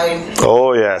side.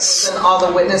 Oh, yes. And all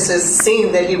the witnesses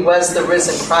seeing that he was the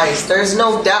risen Christ. There's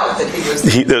no doubt that he was.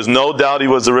 There's no doubt he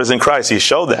was the risen Christ. He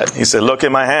showed that. He said, "Look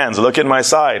at my hands, look at my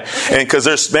side." And because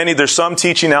there's some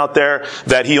teaching out there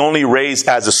that he only raised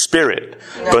as a spirit.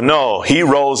 No. But no, he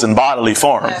rose in bodily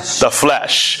form, the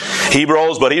flesh. He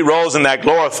rose, but he rose in that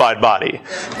glorified body,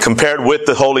 compared with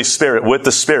the Holy Spirit, with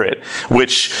the Spirit,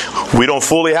 which we don't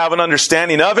fully have an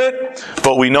understanding of it,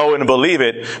 but we know and believe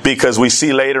it because we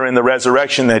see later in the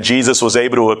resurrection that Jesus was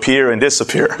able to appear and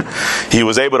disappear. He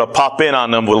was able to pop in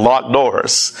on them with locked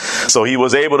doors. So he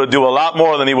was able to do a lot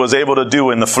more than he was able to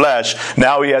do in the flesh.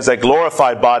 Now he has that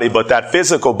glorified body, but that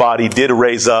physical body did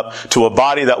raise up to a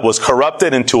body that was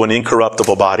corrupted into an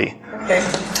incorruptible body. Okay.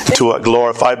 To a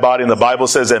glorified body, and the Bible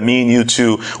says that me and you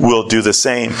too will do the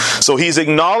same. So he's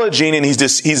acknowledging and he's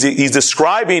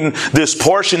describing this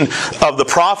portion of the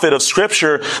prophet of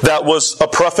Scripture that was a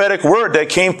prophetic word that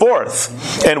came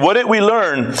forth. And what did we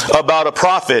learn about a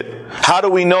prophet? How do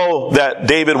we know that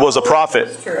David was a prophet?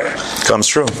 Comes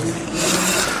true.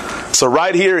 So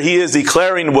right here he is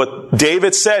declaring what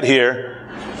David said here,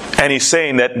 and he's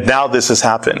saying that now this has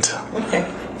happened. Okay.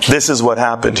 This is what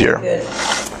happened here. Good.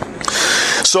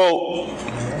 So,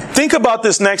 think about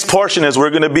this next portion as we're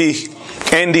going to be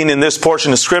ending in this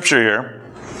portion of Scripture here.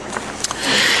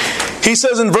 He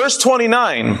says in verse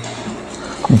 29,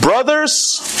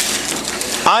 "Brothers,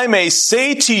 I may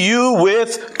say to you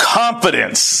with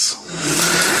confidence."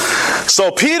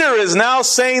 So Peter is now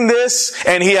saying this,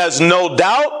 and he has no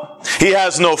doubt. He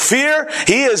has no fear.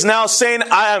 He is now saying,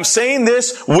 I am saying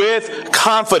this with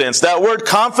confidence. That word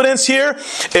confidence here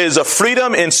is a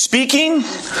freedom in speaking,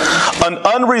 an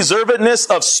unreservedness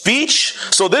of speech.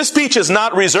 So this speech is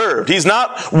not reserved. He's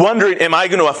not wondering, am I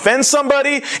going to offend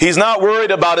somebody? He's not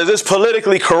worried about, is this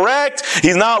politically correct?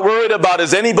 He's not worried about,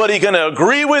 is anybody going to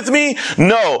agree with me?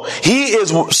 No, he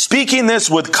is speaking this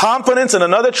with confidence. In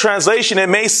another translation, it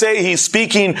may say he's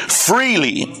speaking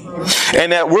freely.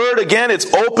 And that word again,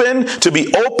 it's open, to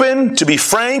be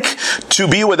frank, to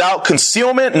be without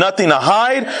concealment, nothing to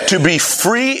hide, to be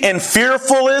free and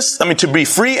to be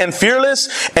free and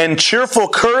fearless, and cheerful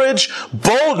courage,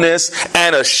 boldness,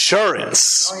 and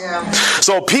assurance.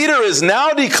 So Peter is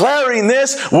now declaring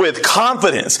this with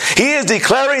confidence. He is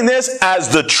declaring this as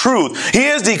the truth. He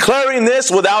is declaring this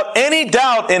without any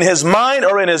doubt in his mind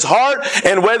or in his heart,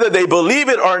 and whether they believe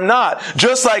it or not.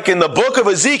 Just like in the book of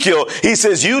Ezekiel, he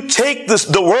says, you take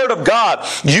the word of God,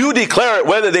 you declare it,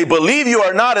 whether they believe you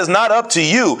or not is not up to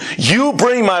you. You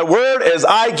bring my word as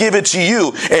I give it to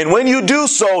you. And when you do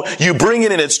so, you bring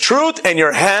it in its truth and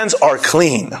your hands are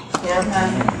clean.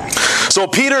 So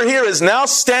Peter here is now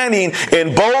standing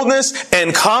in boldness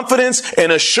and confidence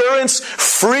and assurance,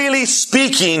 freely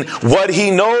speaking what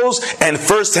he knows and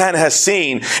firsthand has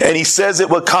seen. And he says it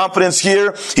with confidence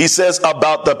here. He says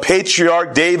about the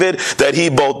patriarch David that he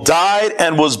both died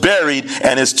and was buried,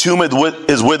 and his tomb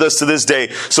is with us to this day.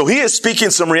 So he is speaking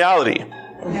some reality.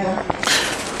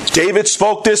 David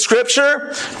spoke this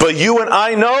scripture, but you and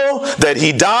I know that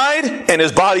he died and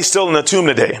his body's still in the tomb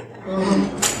today.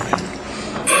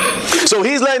 So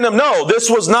he's letting them know this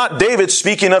was not David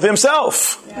speaking of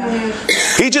himself.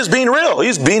 He's just being real.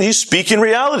 He's speaking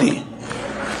reality.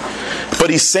 But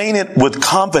he's saying it with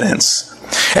confidence.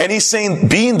 And he's saying,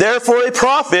 being therefore a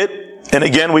prophet, and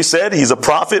again we said he's a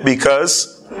prophet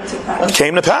because it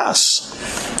came to pass.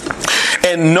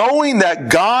 And knowing that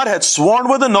God had sworn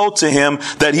with an oath to him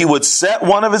that he would set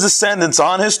one of his descendants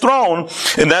on his throne,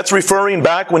 and that's referring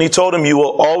back when he told him, you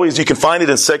can find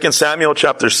it in 2 Samuel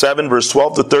chapter 7, verse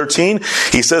 12 to 13.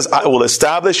 He says, I will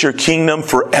establish your kingdom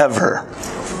forever.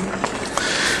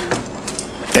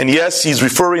 And yes, he's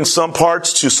referring some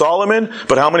parts to Solomon,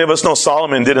 but how many of us know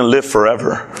Solomon didn't live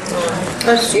forever?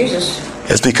 That's Jesus.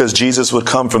 It's because Jesus would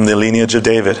come from the lineage of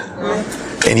David.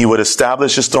 And he would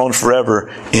establish his throne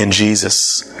forever in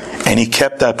Jesus. And he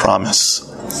kept that promise.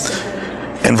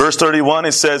 In verse 31,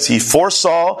 it says, he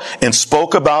foresaw and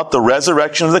spoke about the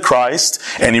resurrection of the Christ.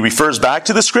 And he refers back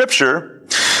to the scripture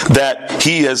that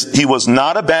he was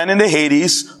not abandoned to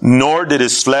Hades, nor did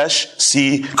his flesh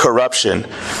see corruption.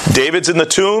 David's in the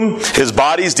tomb. His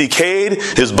body's decayed.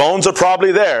 His bones are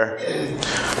probably there.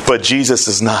 But Jesus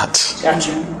is not.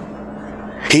 Gotcha.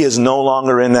 He is no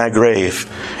longer in that grave.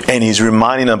 And he's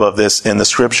reminding them of this in the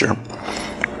scripture.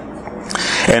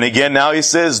 And again, now he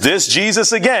says, this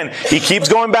Jesus again. He keeps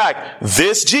going back.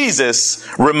 This Jesus,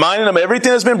 reminding them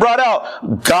everything that's been brought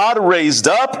out. God raised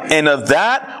up, and of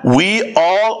that we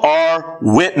all are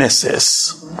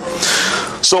witnesses.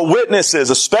 So witnesses,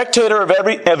 a spectator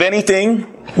of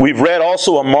anything. We've read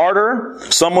also a martyr,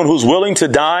 someone who's willing to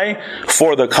die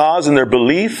for the cause and their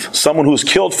belief, someone who's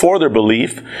killed for their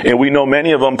belief. And we know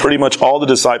many of them, pretty much all the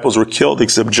disciples were killed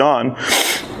except John.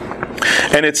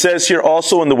 And it says here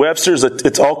also in the Webster's,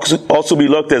 it's also be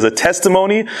looked as a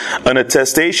testimony, an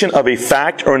attestation of a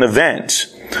fact or an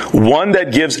event. One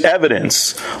that gives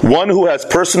evidence. One who has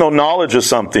personal knowledge of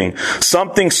something.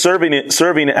 Something serving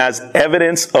as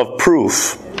evidence of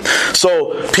proof.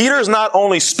 So Peter is not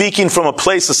only speaking from a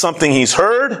place of something he's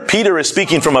heard. Peter is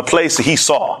speaking from a place that he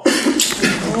saw.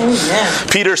 Amen.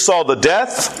 Peter saw the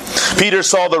death. Peter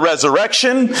saw the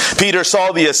resurrection. Peter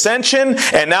saw the ascension.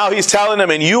 And now he's telling them,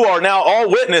 and you are now all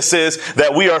witnesses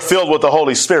that we are filled with the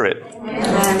Holy Spirit.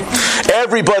 Amen.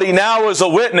 Everybody now is a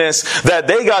witness that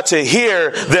they got to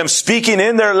hear them speaking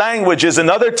in their languages in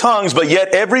other tongues, but yet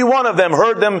every one of them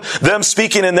heard them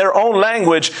speaking in their own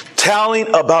language, telling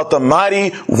about the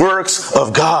mighty works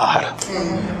of God.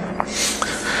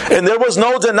 And there was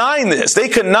no denying this. They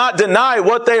could not deny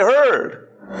what they heard.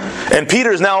 And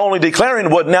Peter is now only declaring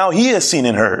what now he has seen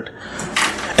and heard.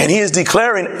 And he is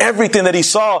declaring everything that he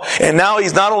saw. And now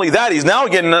he's not only that, he's now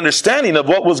getting an understanding of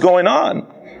what was going on.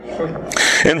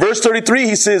 In verse 33,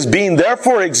 he says, being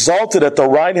therefore exalted at the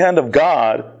right hand of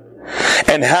God,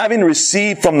 and having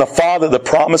received from the Father the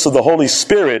promise of the Holy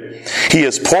Spirit, he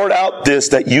has poured out this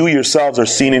that you yourselves are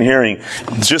seeing and hearing.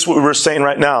 Just what we were saying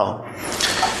right now.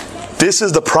 This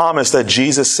is the promise that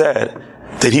Jesus said.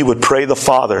 that he would pray the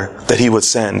Father that he would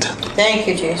send. Thank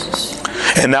you, Jesus.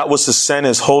 And that was to send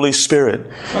his Holy Spirit.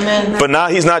 Amen. But now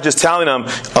he's not just telling them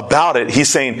about it. He's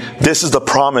saying, this is the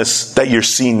promise that you're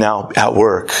seeing now at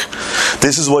work.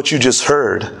 This is what you just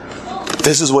heard.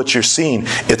 This is what you're seeing.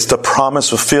 It's the promise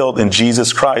fulfilled in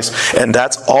Jesus Christ. And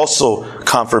that's also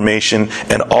confirmation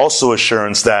and also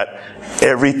assurance that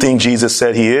everything Jesus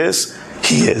said he is,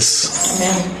 he is.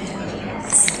 Amen.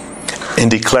 In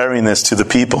declaring this to the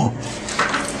people.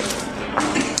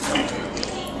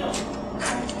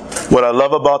 What I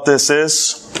love about this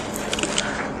is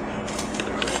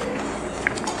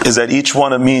that each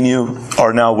one of me and you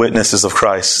are now witnesses of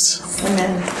Christ.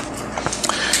 Amen.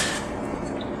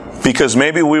 Because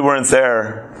maybe we weren't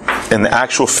there in the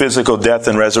actual physical death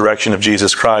and resurrection of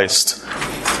Jesus Christ.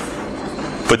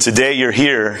 But today you're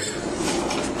here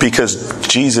because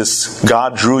Jesus,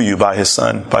 God drew you by his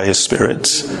Son, by his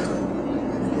Spirit.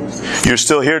 You're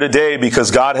still here today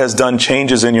because God has done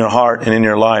changes in your heart and in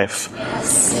your life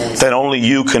that only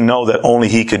you can know, that only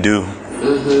he could do.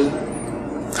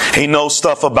 He knows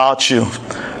stuff about you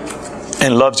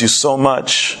and loves you so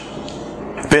much.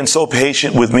 Been so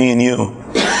patient with me and you.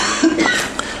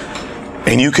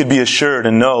 And you could be assured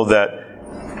and know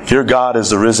that your God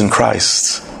is the risen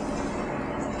Christ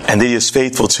and that he is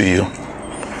faithful to you.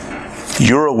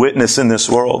 You're a witness in this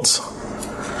world.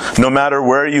 No matter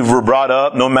where you were brought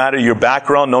up, no matter your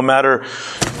background, no matter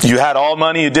you had all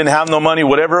money, you didn't have no money,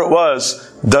 whatever it was,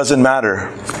 doesn't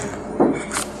matter.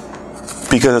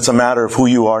 Because it's a matter of who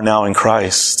you are now in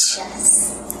Christ.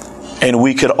 And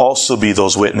we could also be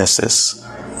those witnesses.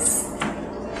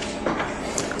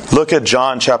 Look at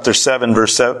John chapter 7,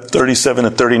 verse 37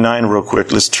 to 39 real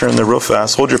quick. Let's turn there real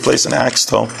fast. Hold your place in Acts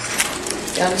though.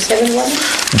 John 7,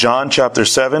 what? John chapter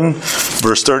 7,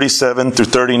 verse 37 through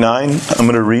 39. I'm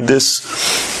going to read this.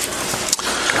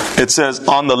 It says,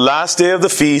 on the last day of the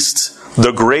feast,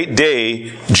 the great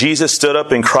day, Jesus stood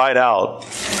up and cried out,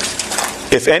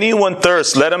 if anyone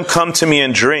thirsts, let him come to me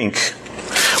and drink.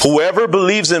 Whoever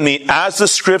believes in me, as the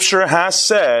scripture has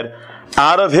said,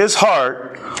 out of his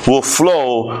heart will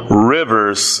flow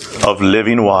rivers of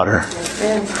living water.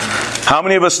 How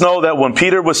many of us know that when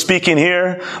Peter was speaking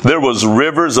here, there was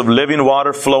rivers of living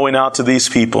water flowing out to these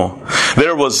people?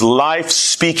 There was life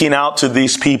speaking out to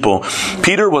these people.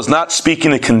 Peter was not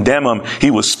speaking to condemn them.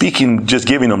 He was speaking, just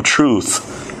giving them truth.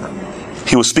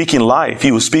 He was speaking life.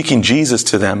 He was speaking Jesus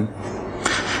to them.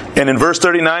 And in verse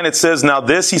 39 it says, now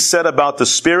this he said about the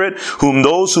Spirit, whom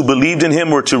those who believed in him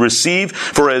were to receive,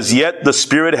 for as yet the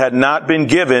Spirit had not been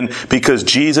given, because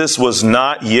Jesus was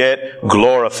not yet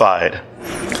glorified.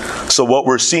 So what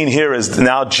we're seeing here is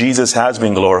now Jesus has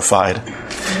been glorified.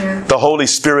 The Holy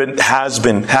Spirit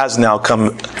has now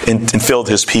come and filled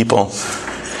his people.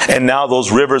 And now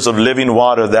those rivers of living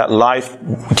water, that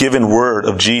life-given word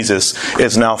of Jesus,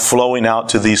 is now flowing out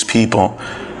to these people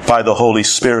by the Holy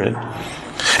Spirit.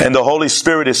 And the Holy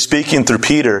Spirit is speaking through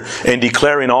Peter and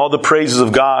declaring all the praises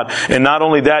of God. And not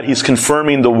only that, he's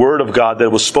confirming the word of God that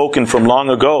was spoken from long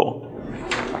ago.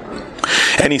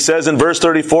 And he says in verse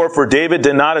 34, for David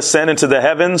did not ascend into the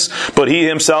heavens, but he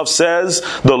himself says,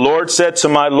 the Lord said to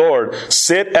my Lord,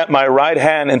 sit at my right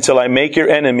hand until I make your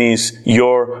enemies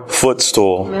your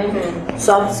footstool. Amen.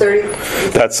 Psalm 30.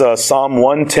 That's Psalm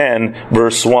 110,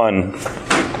 verse 1.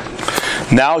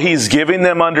 Now he's giving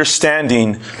them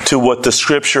understanding to what the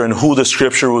scripture and who the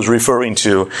scripture was referring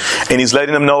to. And he's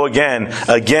letting them know again,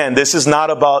 this is not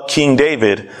about King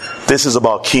David. This is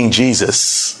about King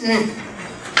Jesus.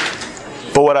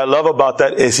 But what I love about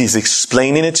that is he's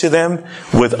explaining it to them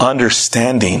with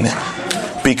understanding.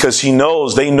 Because he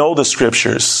knows, they know the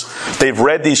scriptures. They've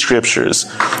read these scriptures.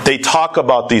 They talk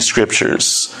about these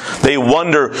scriptures. They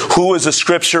wonder, who is the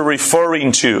scripture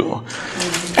referring to?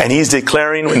 And he's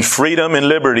declaring in freedom and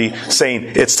liberty,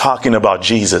 saying, it's talking about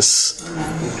Jesus.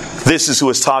 This is who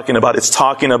it's talking about. It's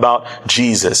talking about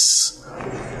Jesus.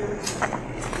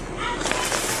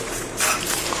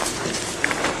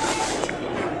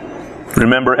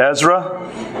 Remember Ezra?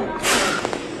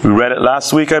 We read it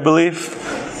last week, I believe.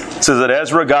 It says that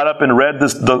Ezra got up and read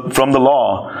from the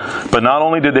law. But not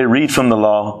only did they read from the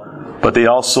law, but they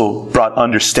also brought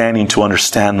understanding to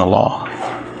understand the law.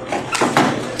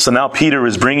 So now Peter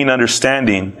is bringing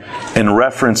understanding and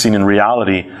referencing in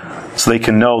reality so they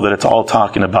can know that it's all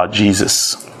talking about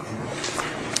Jesus.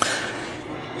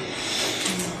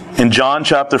 In John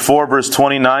chapter 4, verse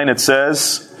 29, it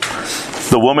says,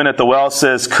 the woman at the well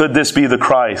says, could this be the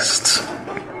Christ?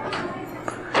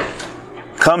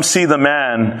 Come see the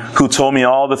man who told me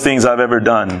all the things I've ever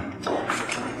done.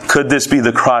 Could this be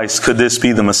the Christ? Could this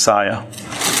be the Messiah?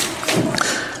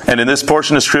 And in this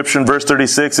portion of Scripture, in verse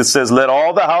 36, it says, "Let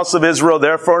all the house of Israel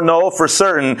therefore know for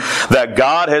certain that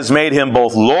God has made him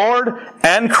both Lord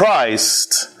and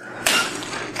Christ."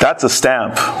 That's a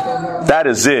stamp. That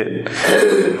is it.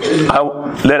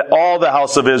 Let all the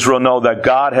house of Israel know that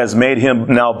God has made him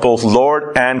now both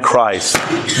Lord and Christ.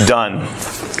 Done.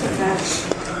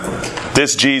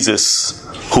 This Jesus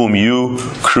whom you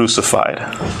crucified.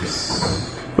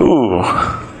 Ooh.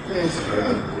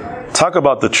 Talk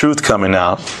about the truth coming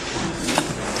out.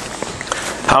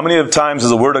 How many of times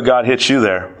has the Word of God hit you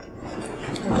there?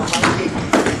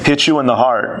 Hit you in the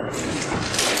heart.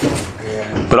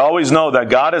 But always know that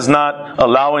God is not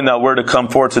allowing that Word to come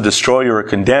forth to destroy you or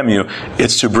condemn you.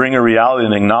 It's to bring a reality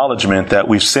and acknowledgement that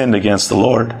we've sinned against the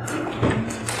Lord.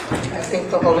 I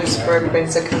think the Holy Spirit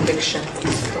brings a conviction.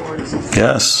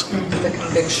 Yes. The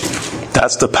conviction.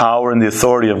 That's the power and the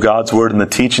authority of God's Word and the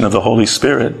teaching of the Holy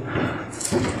Spirit.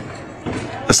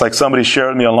 It's like somebody shared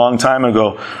with me a long time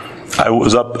ago. I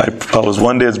was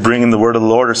one day bringing the Word of the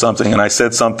Lord or something, and I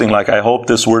said something like, "I hope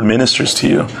this Word ministers to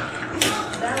you."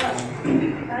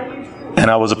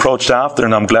 And I was approached after,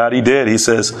 and I'm glad he did. He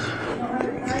says,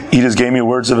 he just gave me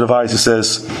words of advice. He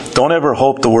says, "Don't ever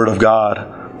hope the Word of God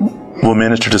will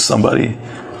minister to somebody.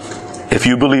 If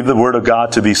you believe the Word of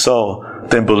God to be so,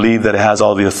 then believe that it has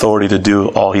all the authority to do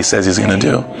all He says He's going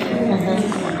to do."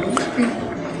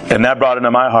 And that brought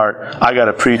into my heart, I got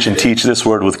to preach and teach this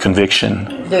Word with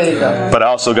conviction. There you go. But I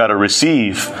also got to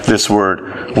receive this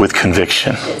Word with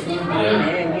conviction.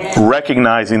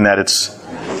 Recognizing that it's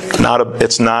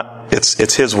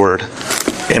His Word,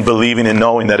 and believing and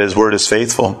knowing that His Word is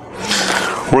faithful.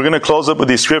 We're going to close up with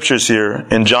these scriptures here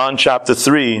in John chapter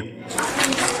 3.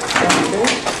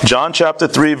 John chapter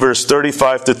 3, verse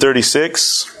 35 to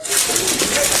 36.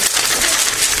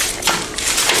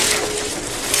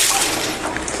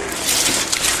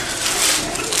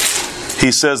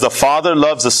 He says, "The Father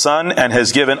loves the Son and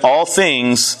has given all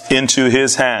things into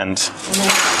His hand.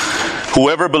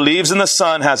 Whoever believes in the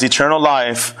Son has eternal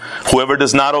life. Whoever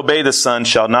does not obey the Son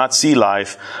shall not see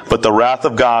life, but the wrath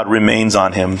of God remains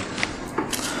on him."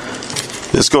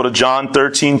 Let's go to John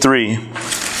 13:3.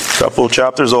 A couple of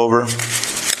chapters over.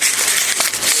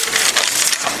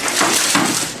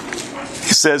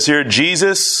 He says here,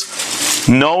 "Jesus,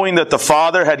 knowing that the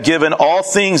Father had given all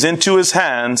things into His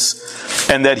hands,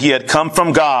 and that He had come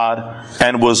from God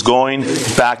and was going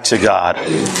back to God."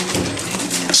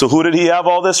 So who did He have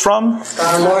all this from?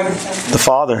 Our Lord. The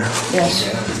Father. Yes.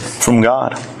 From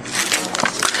God.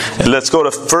 And let's go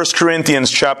to 1 Corinthians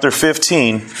chapter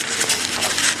 15.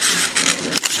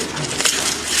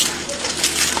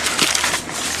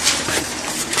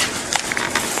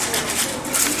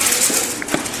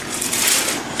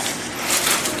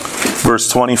 Verse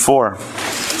 24.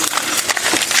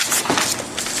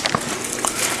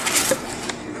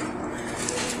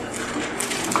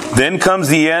 "Then comes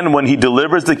the end when He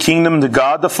delivers the kingdom to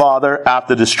God the Father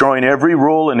after destroying every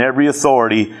rule and every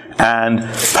authority and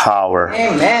power.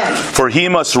 Amen. For He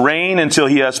must reign until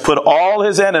He has put all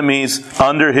His enemies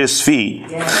under His feet.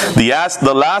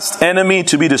 The last enemy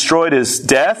to be destroyed is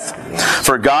death.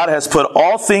 For God has put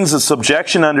all things in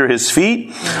subjection under His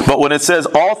feet." But when it says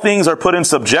all things are put in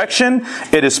subjection,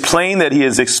 it is plain that He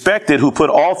is expected who put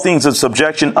all things in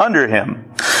subjection under Him.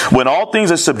 When all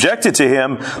things are subjected to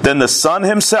Him, then the Son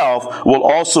Himself will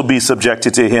also be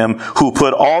subjected to Him who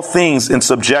put all things in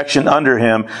subjection under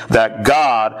Him, that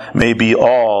God may be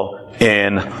all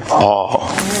in all.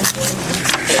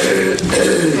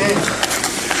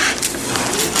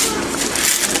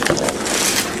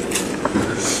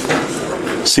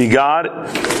 See, God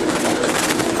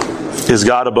is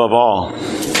God above all,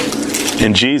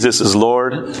 and Jesus is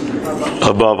Lord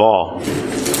above all.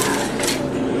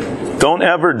 Don't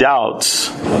ever doubt.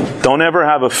 Don't ever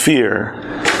have a fear.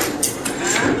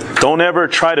 Don't ever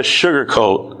try to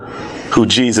sugarcoat who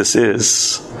Jesus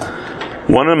is.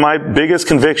 One of my biggest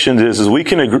convictions is we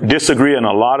can disagree on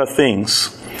a lot of things.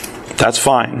 That's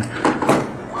fine.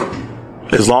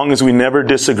 As long as we never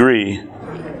disagree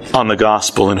on the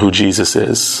gospel and who Jesus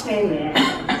is.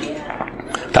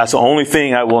 That's the only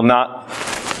thing I will not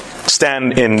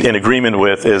stand in agreement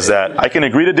with, is that I can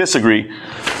agree to disagree,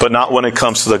 but not when it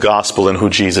comes to the gospel and who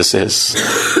Jesus is.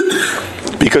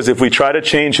 Because if we try to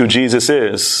change who Jesus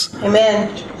is, Amen.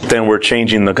 then we're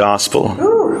changing the gospel.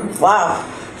 Ooh, wow.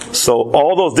 So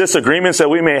all those disagreements that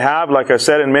we may have, like I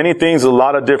said, in many things, a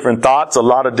lot of different thoughts, a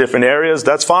lot of different areas,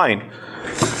 that's fine.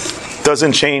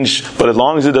 Doesn't change, but as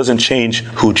long as it doesn't change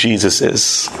who Jesus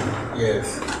is.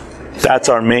 Yes. That's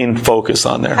our main focus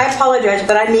on there. I apologize,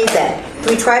 but I need that.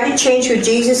 We try to change who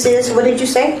Jesus is. What did you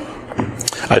say?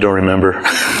 I don't remember. We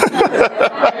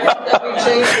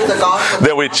change to the gospel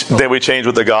Then we change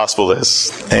what the gospel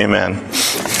is. Amen.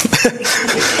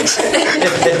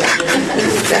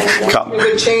 You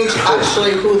would change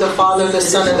actually who the Father, the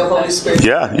Son, and the Holy Spirit.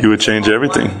 Yeah, you would change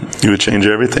everything. You would change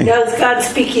everything. That's God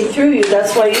speaking through you.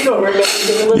 That's why you don't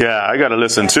remember. Yeah, I got to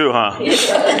listen too, huh? I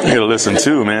got to listen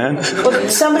too, man. Well,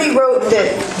 somebody wrote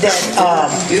that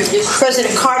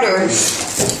President Carter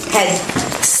had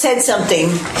said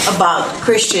something about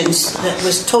Christians that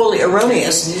was totally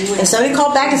erroneous, and somebody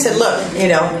called back and said, "Look,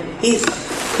 he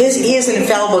is an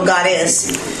infallible God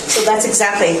is." So that's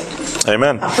exactly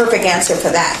Amen. a perfect answer for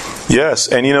that. Yes,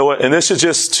 and you know what? And this is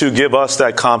just to give us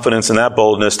that confidence and that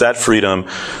boldness, that freedom,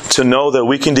 to know that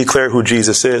we can declare who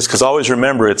Jesus is. Because always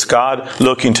remember, it's God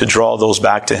looking to draw those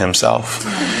back to Himself.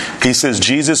 He says,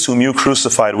 Jesus whom you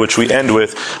crucified, which we end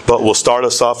with, but we'll start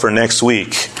us off for next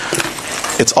week.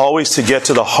 It's always to get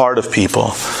to the heart of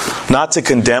people. Not to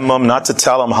condemn them, not to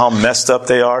tell them how messed up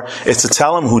they are. It's to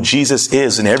tell them who Jesus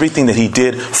is and everything that He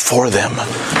did for them.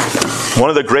 One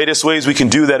of the greatest ways we can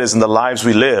do that is in the lives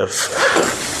we live.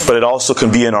 But it also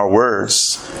can be in our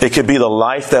words. It could be the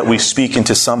life that we speak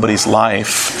into somebody's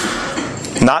life.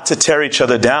 Not to tear each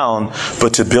other down,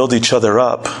 but to build each other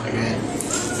up.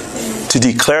 To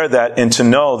declare that and to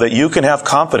know that you can have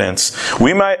confidence.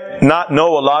 We might not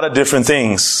know a lot of different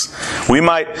things. We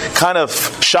might kind of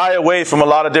shy away from a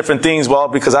lot of different things. Well,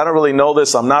 because I don't really know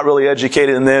this. I'm not really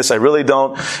educated in this. I really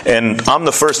don't. And I'm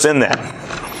the first in that.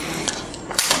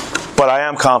 But I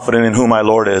am confident in who my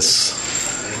Lord is.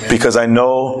 Because I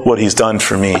know what He's done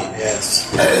for me.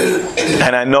 Yes.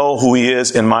 And I know who He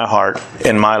is in my heart,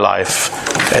 in my life.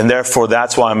 And therefore,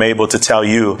 that's why I'm able to tell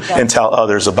you and tell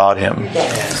others about Him.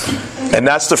 And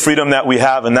that's the freedom that we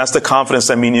have, and that's the confidence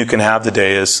that you can have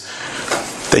today, is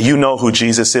that you know who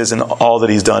Jesus is and all that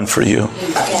He's done for you.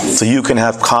 So you can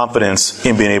have confidence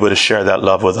in being able to share that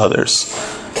love with others.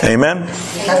 Amen?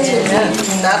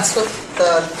 That's what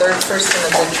the third person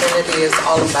of the Trinity is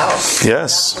all about.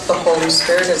 Yes. That's what the Holy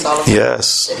Spirit is all about.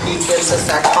 Yes. If He gives us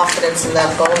that confidence and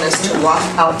that boldness to walk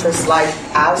out this life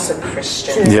as a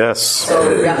Christian. Yes.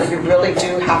 So you really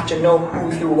do have to know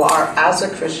who you are as a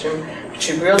Christian.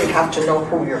 You really have to know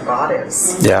who your God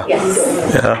is. Yeah.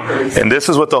 Yeah. And this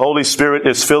is what the Holy Spirit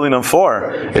is filling them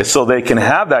for. It's so they can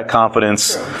have that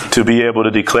confidence to be able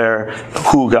to declare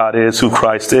who God is, who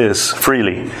Christ is,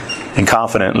 freely and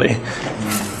confidently.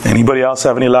 Anybody else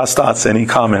have any last thoughts, any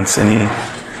comments, any?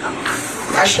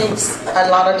 I think a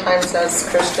lot of times as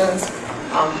Christians,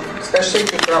 especially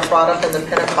if you grew up brought up in the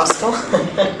Pentecostal,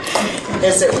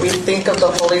 is that we think of the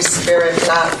Holy Spirit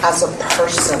not as a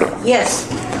person. Yes.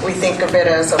 We think of it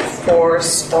as a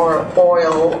force or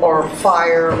oil or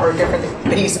fire or different things.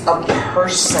 But He's a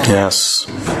person. Yes.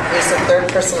 He's the third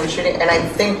person of the Trinity. And I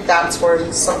think that's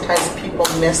where sometimes people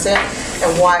miss it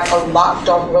and why a lot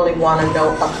don't really want to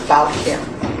know about Him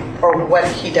or what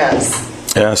He does.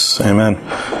 Yes. Amen.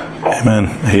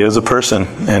 Amen. He is a person,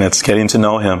 and it's getting to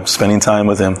know Him, spending time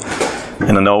with Him,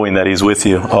 and knowing that He's with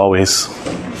you always.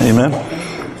 Amen.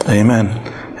 Amen.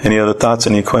 Any other thoughts,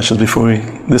 any questions before we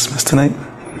dismiss tonight?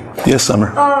 Yes,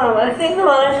 Summer. I think a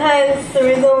lot of times the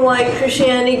reason why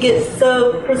Christianity gets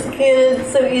so persecuted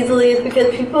so easily is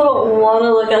because people don't want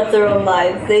to look at their own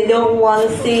lives. They don't want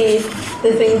to see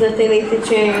the things that they need to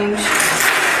change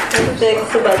and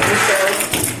fix about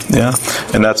themselves. Yeah,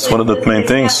 and that's one of the main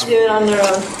things. Do it on their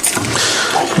own.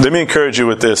 Let me encourage you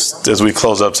with this as we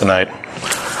close up tonight.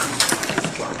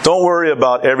 Don't worry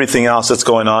about everything else that's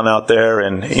going on out there.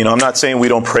 And, I'm not saying we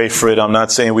don't pray for it. I'm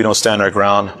not saying we don't stand our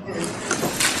ground.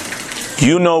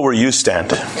 You know where you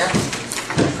stand.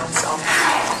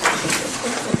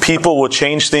 People will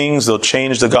change things. They'll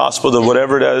change the gospel,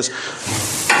 whatever it is.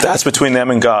 That's between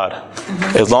them and God.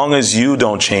 As long as you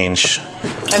don't change,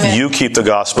 you keep the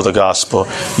gospel the gospel.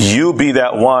 You be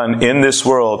that one in this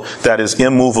world that is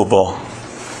immovable.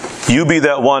 You be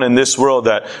that one in this world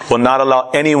that will not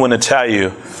allow anyone to tell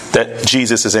you that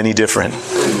Jesus is any different.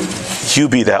 You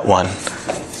be that one.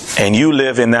 And you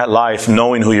live in that life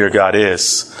knowing who your God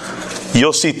is.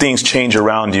 You'll see things change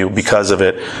around you because of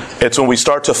it. It's when we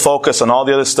start to focus on all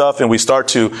the other stuff and we start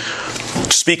to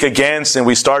speak against and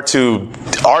we start to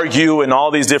argue and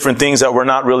all these different things that we're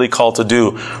not really called to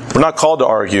do. We're not called to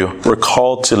argue. We're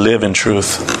called to live in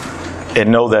truth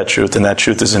and know that truth, and that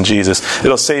truth is in Jesus.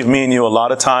 It'll save me and you a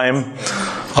lot of time,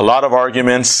 a lot of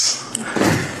arguments,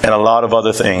 and a lot of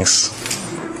other things.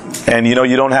 And you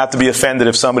don't have to be offended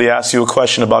if somebody asks you a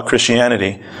question about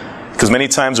Christianity. Because many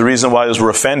times the reason why we're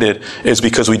offended is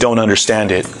because we don't understand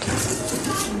it.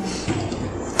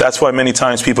 That's why many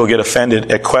times people get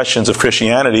offended at questions of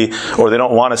Christianity, or they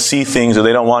don't want to see things, or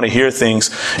they don't want to hear things.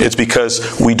 It's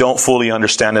because we don't fully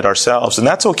understand it ourselves. And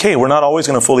that's okay. We're not always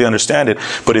going to fully understand it.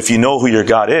 But if you know who your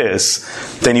God is,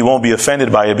 then you won't be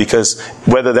offended by it, because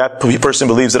whether that person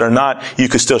believes it or not, you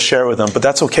could still share with them. But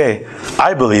that's okay.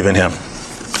 I believe in Him.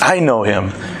 I know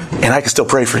Him. And I can still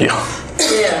pray for you.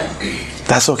 Yeah.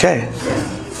 That's okay.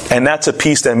 And that's a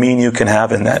peace that me and you can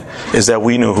have in that, is that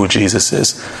we know who Jesus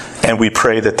is. And we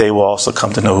pray that they will also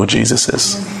come to know who Jesus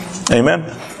is. Amen.